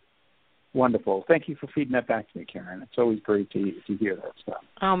helped. Wonderful. Thank you for feeding that back to me, Karen. It's always great to hear that stuff.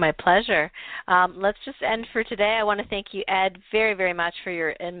 Oh, my pleasure. Let's just end for today. I want to thank you, Ed, very, very much for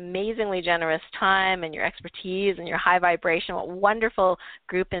your amazingly generous time and your expertise and your high vibration. What wonderful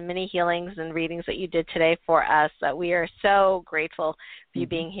group and mini healings and readings that you did today for us. We are so grateful for you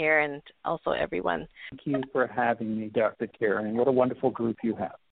being here, and also everyone. Thank you for having me, Dr. Karen. What a wonderful group you have.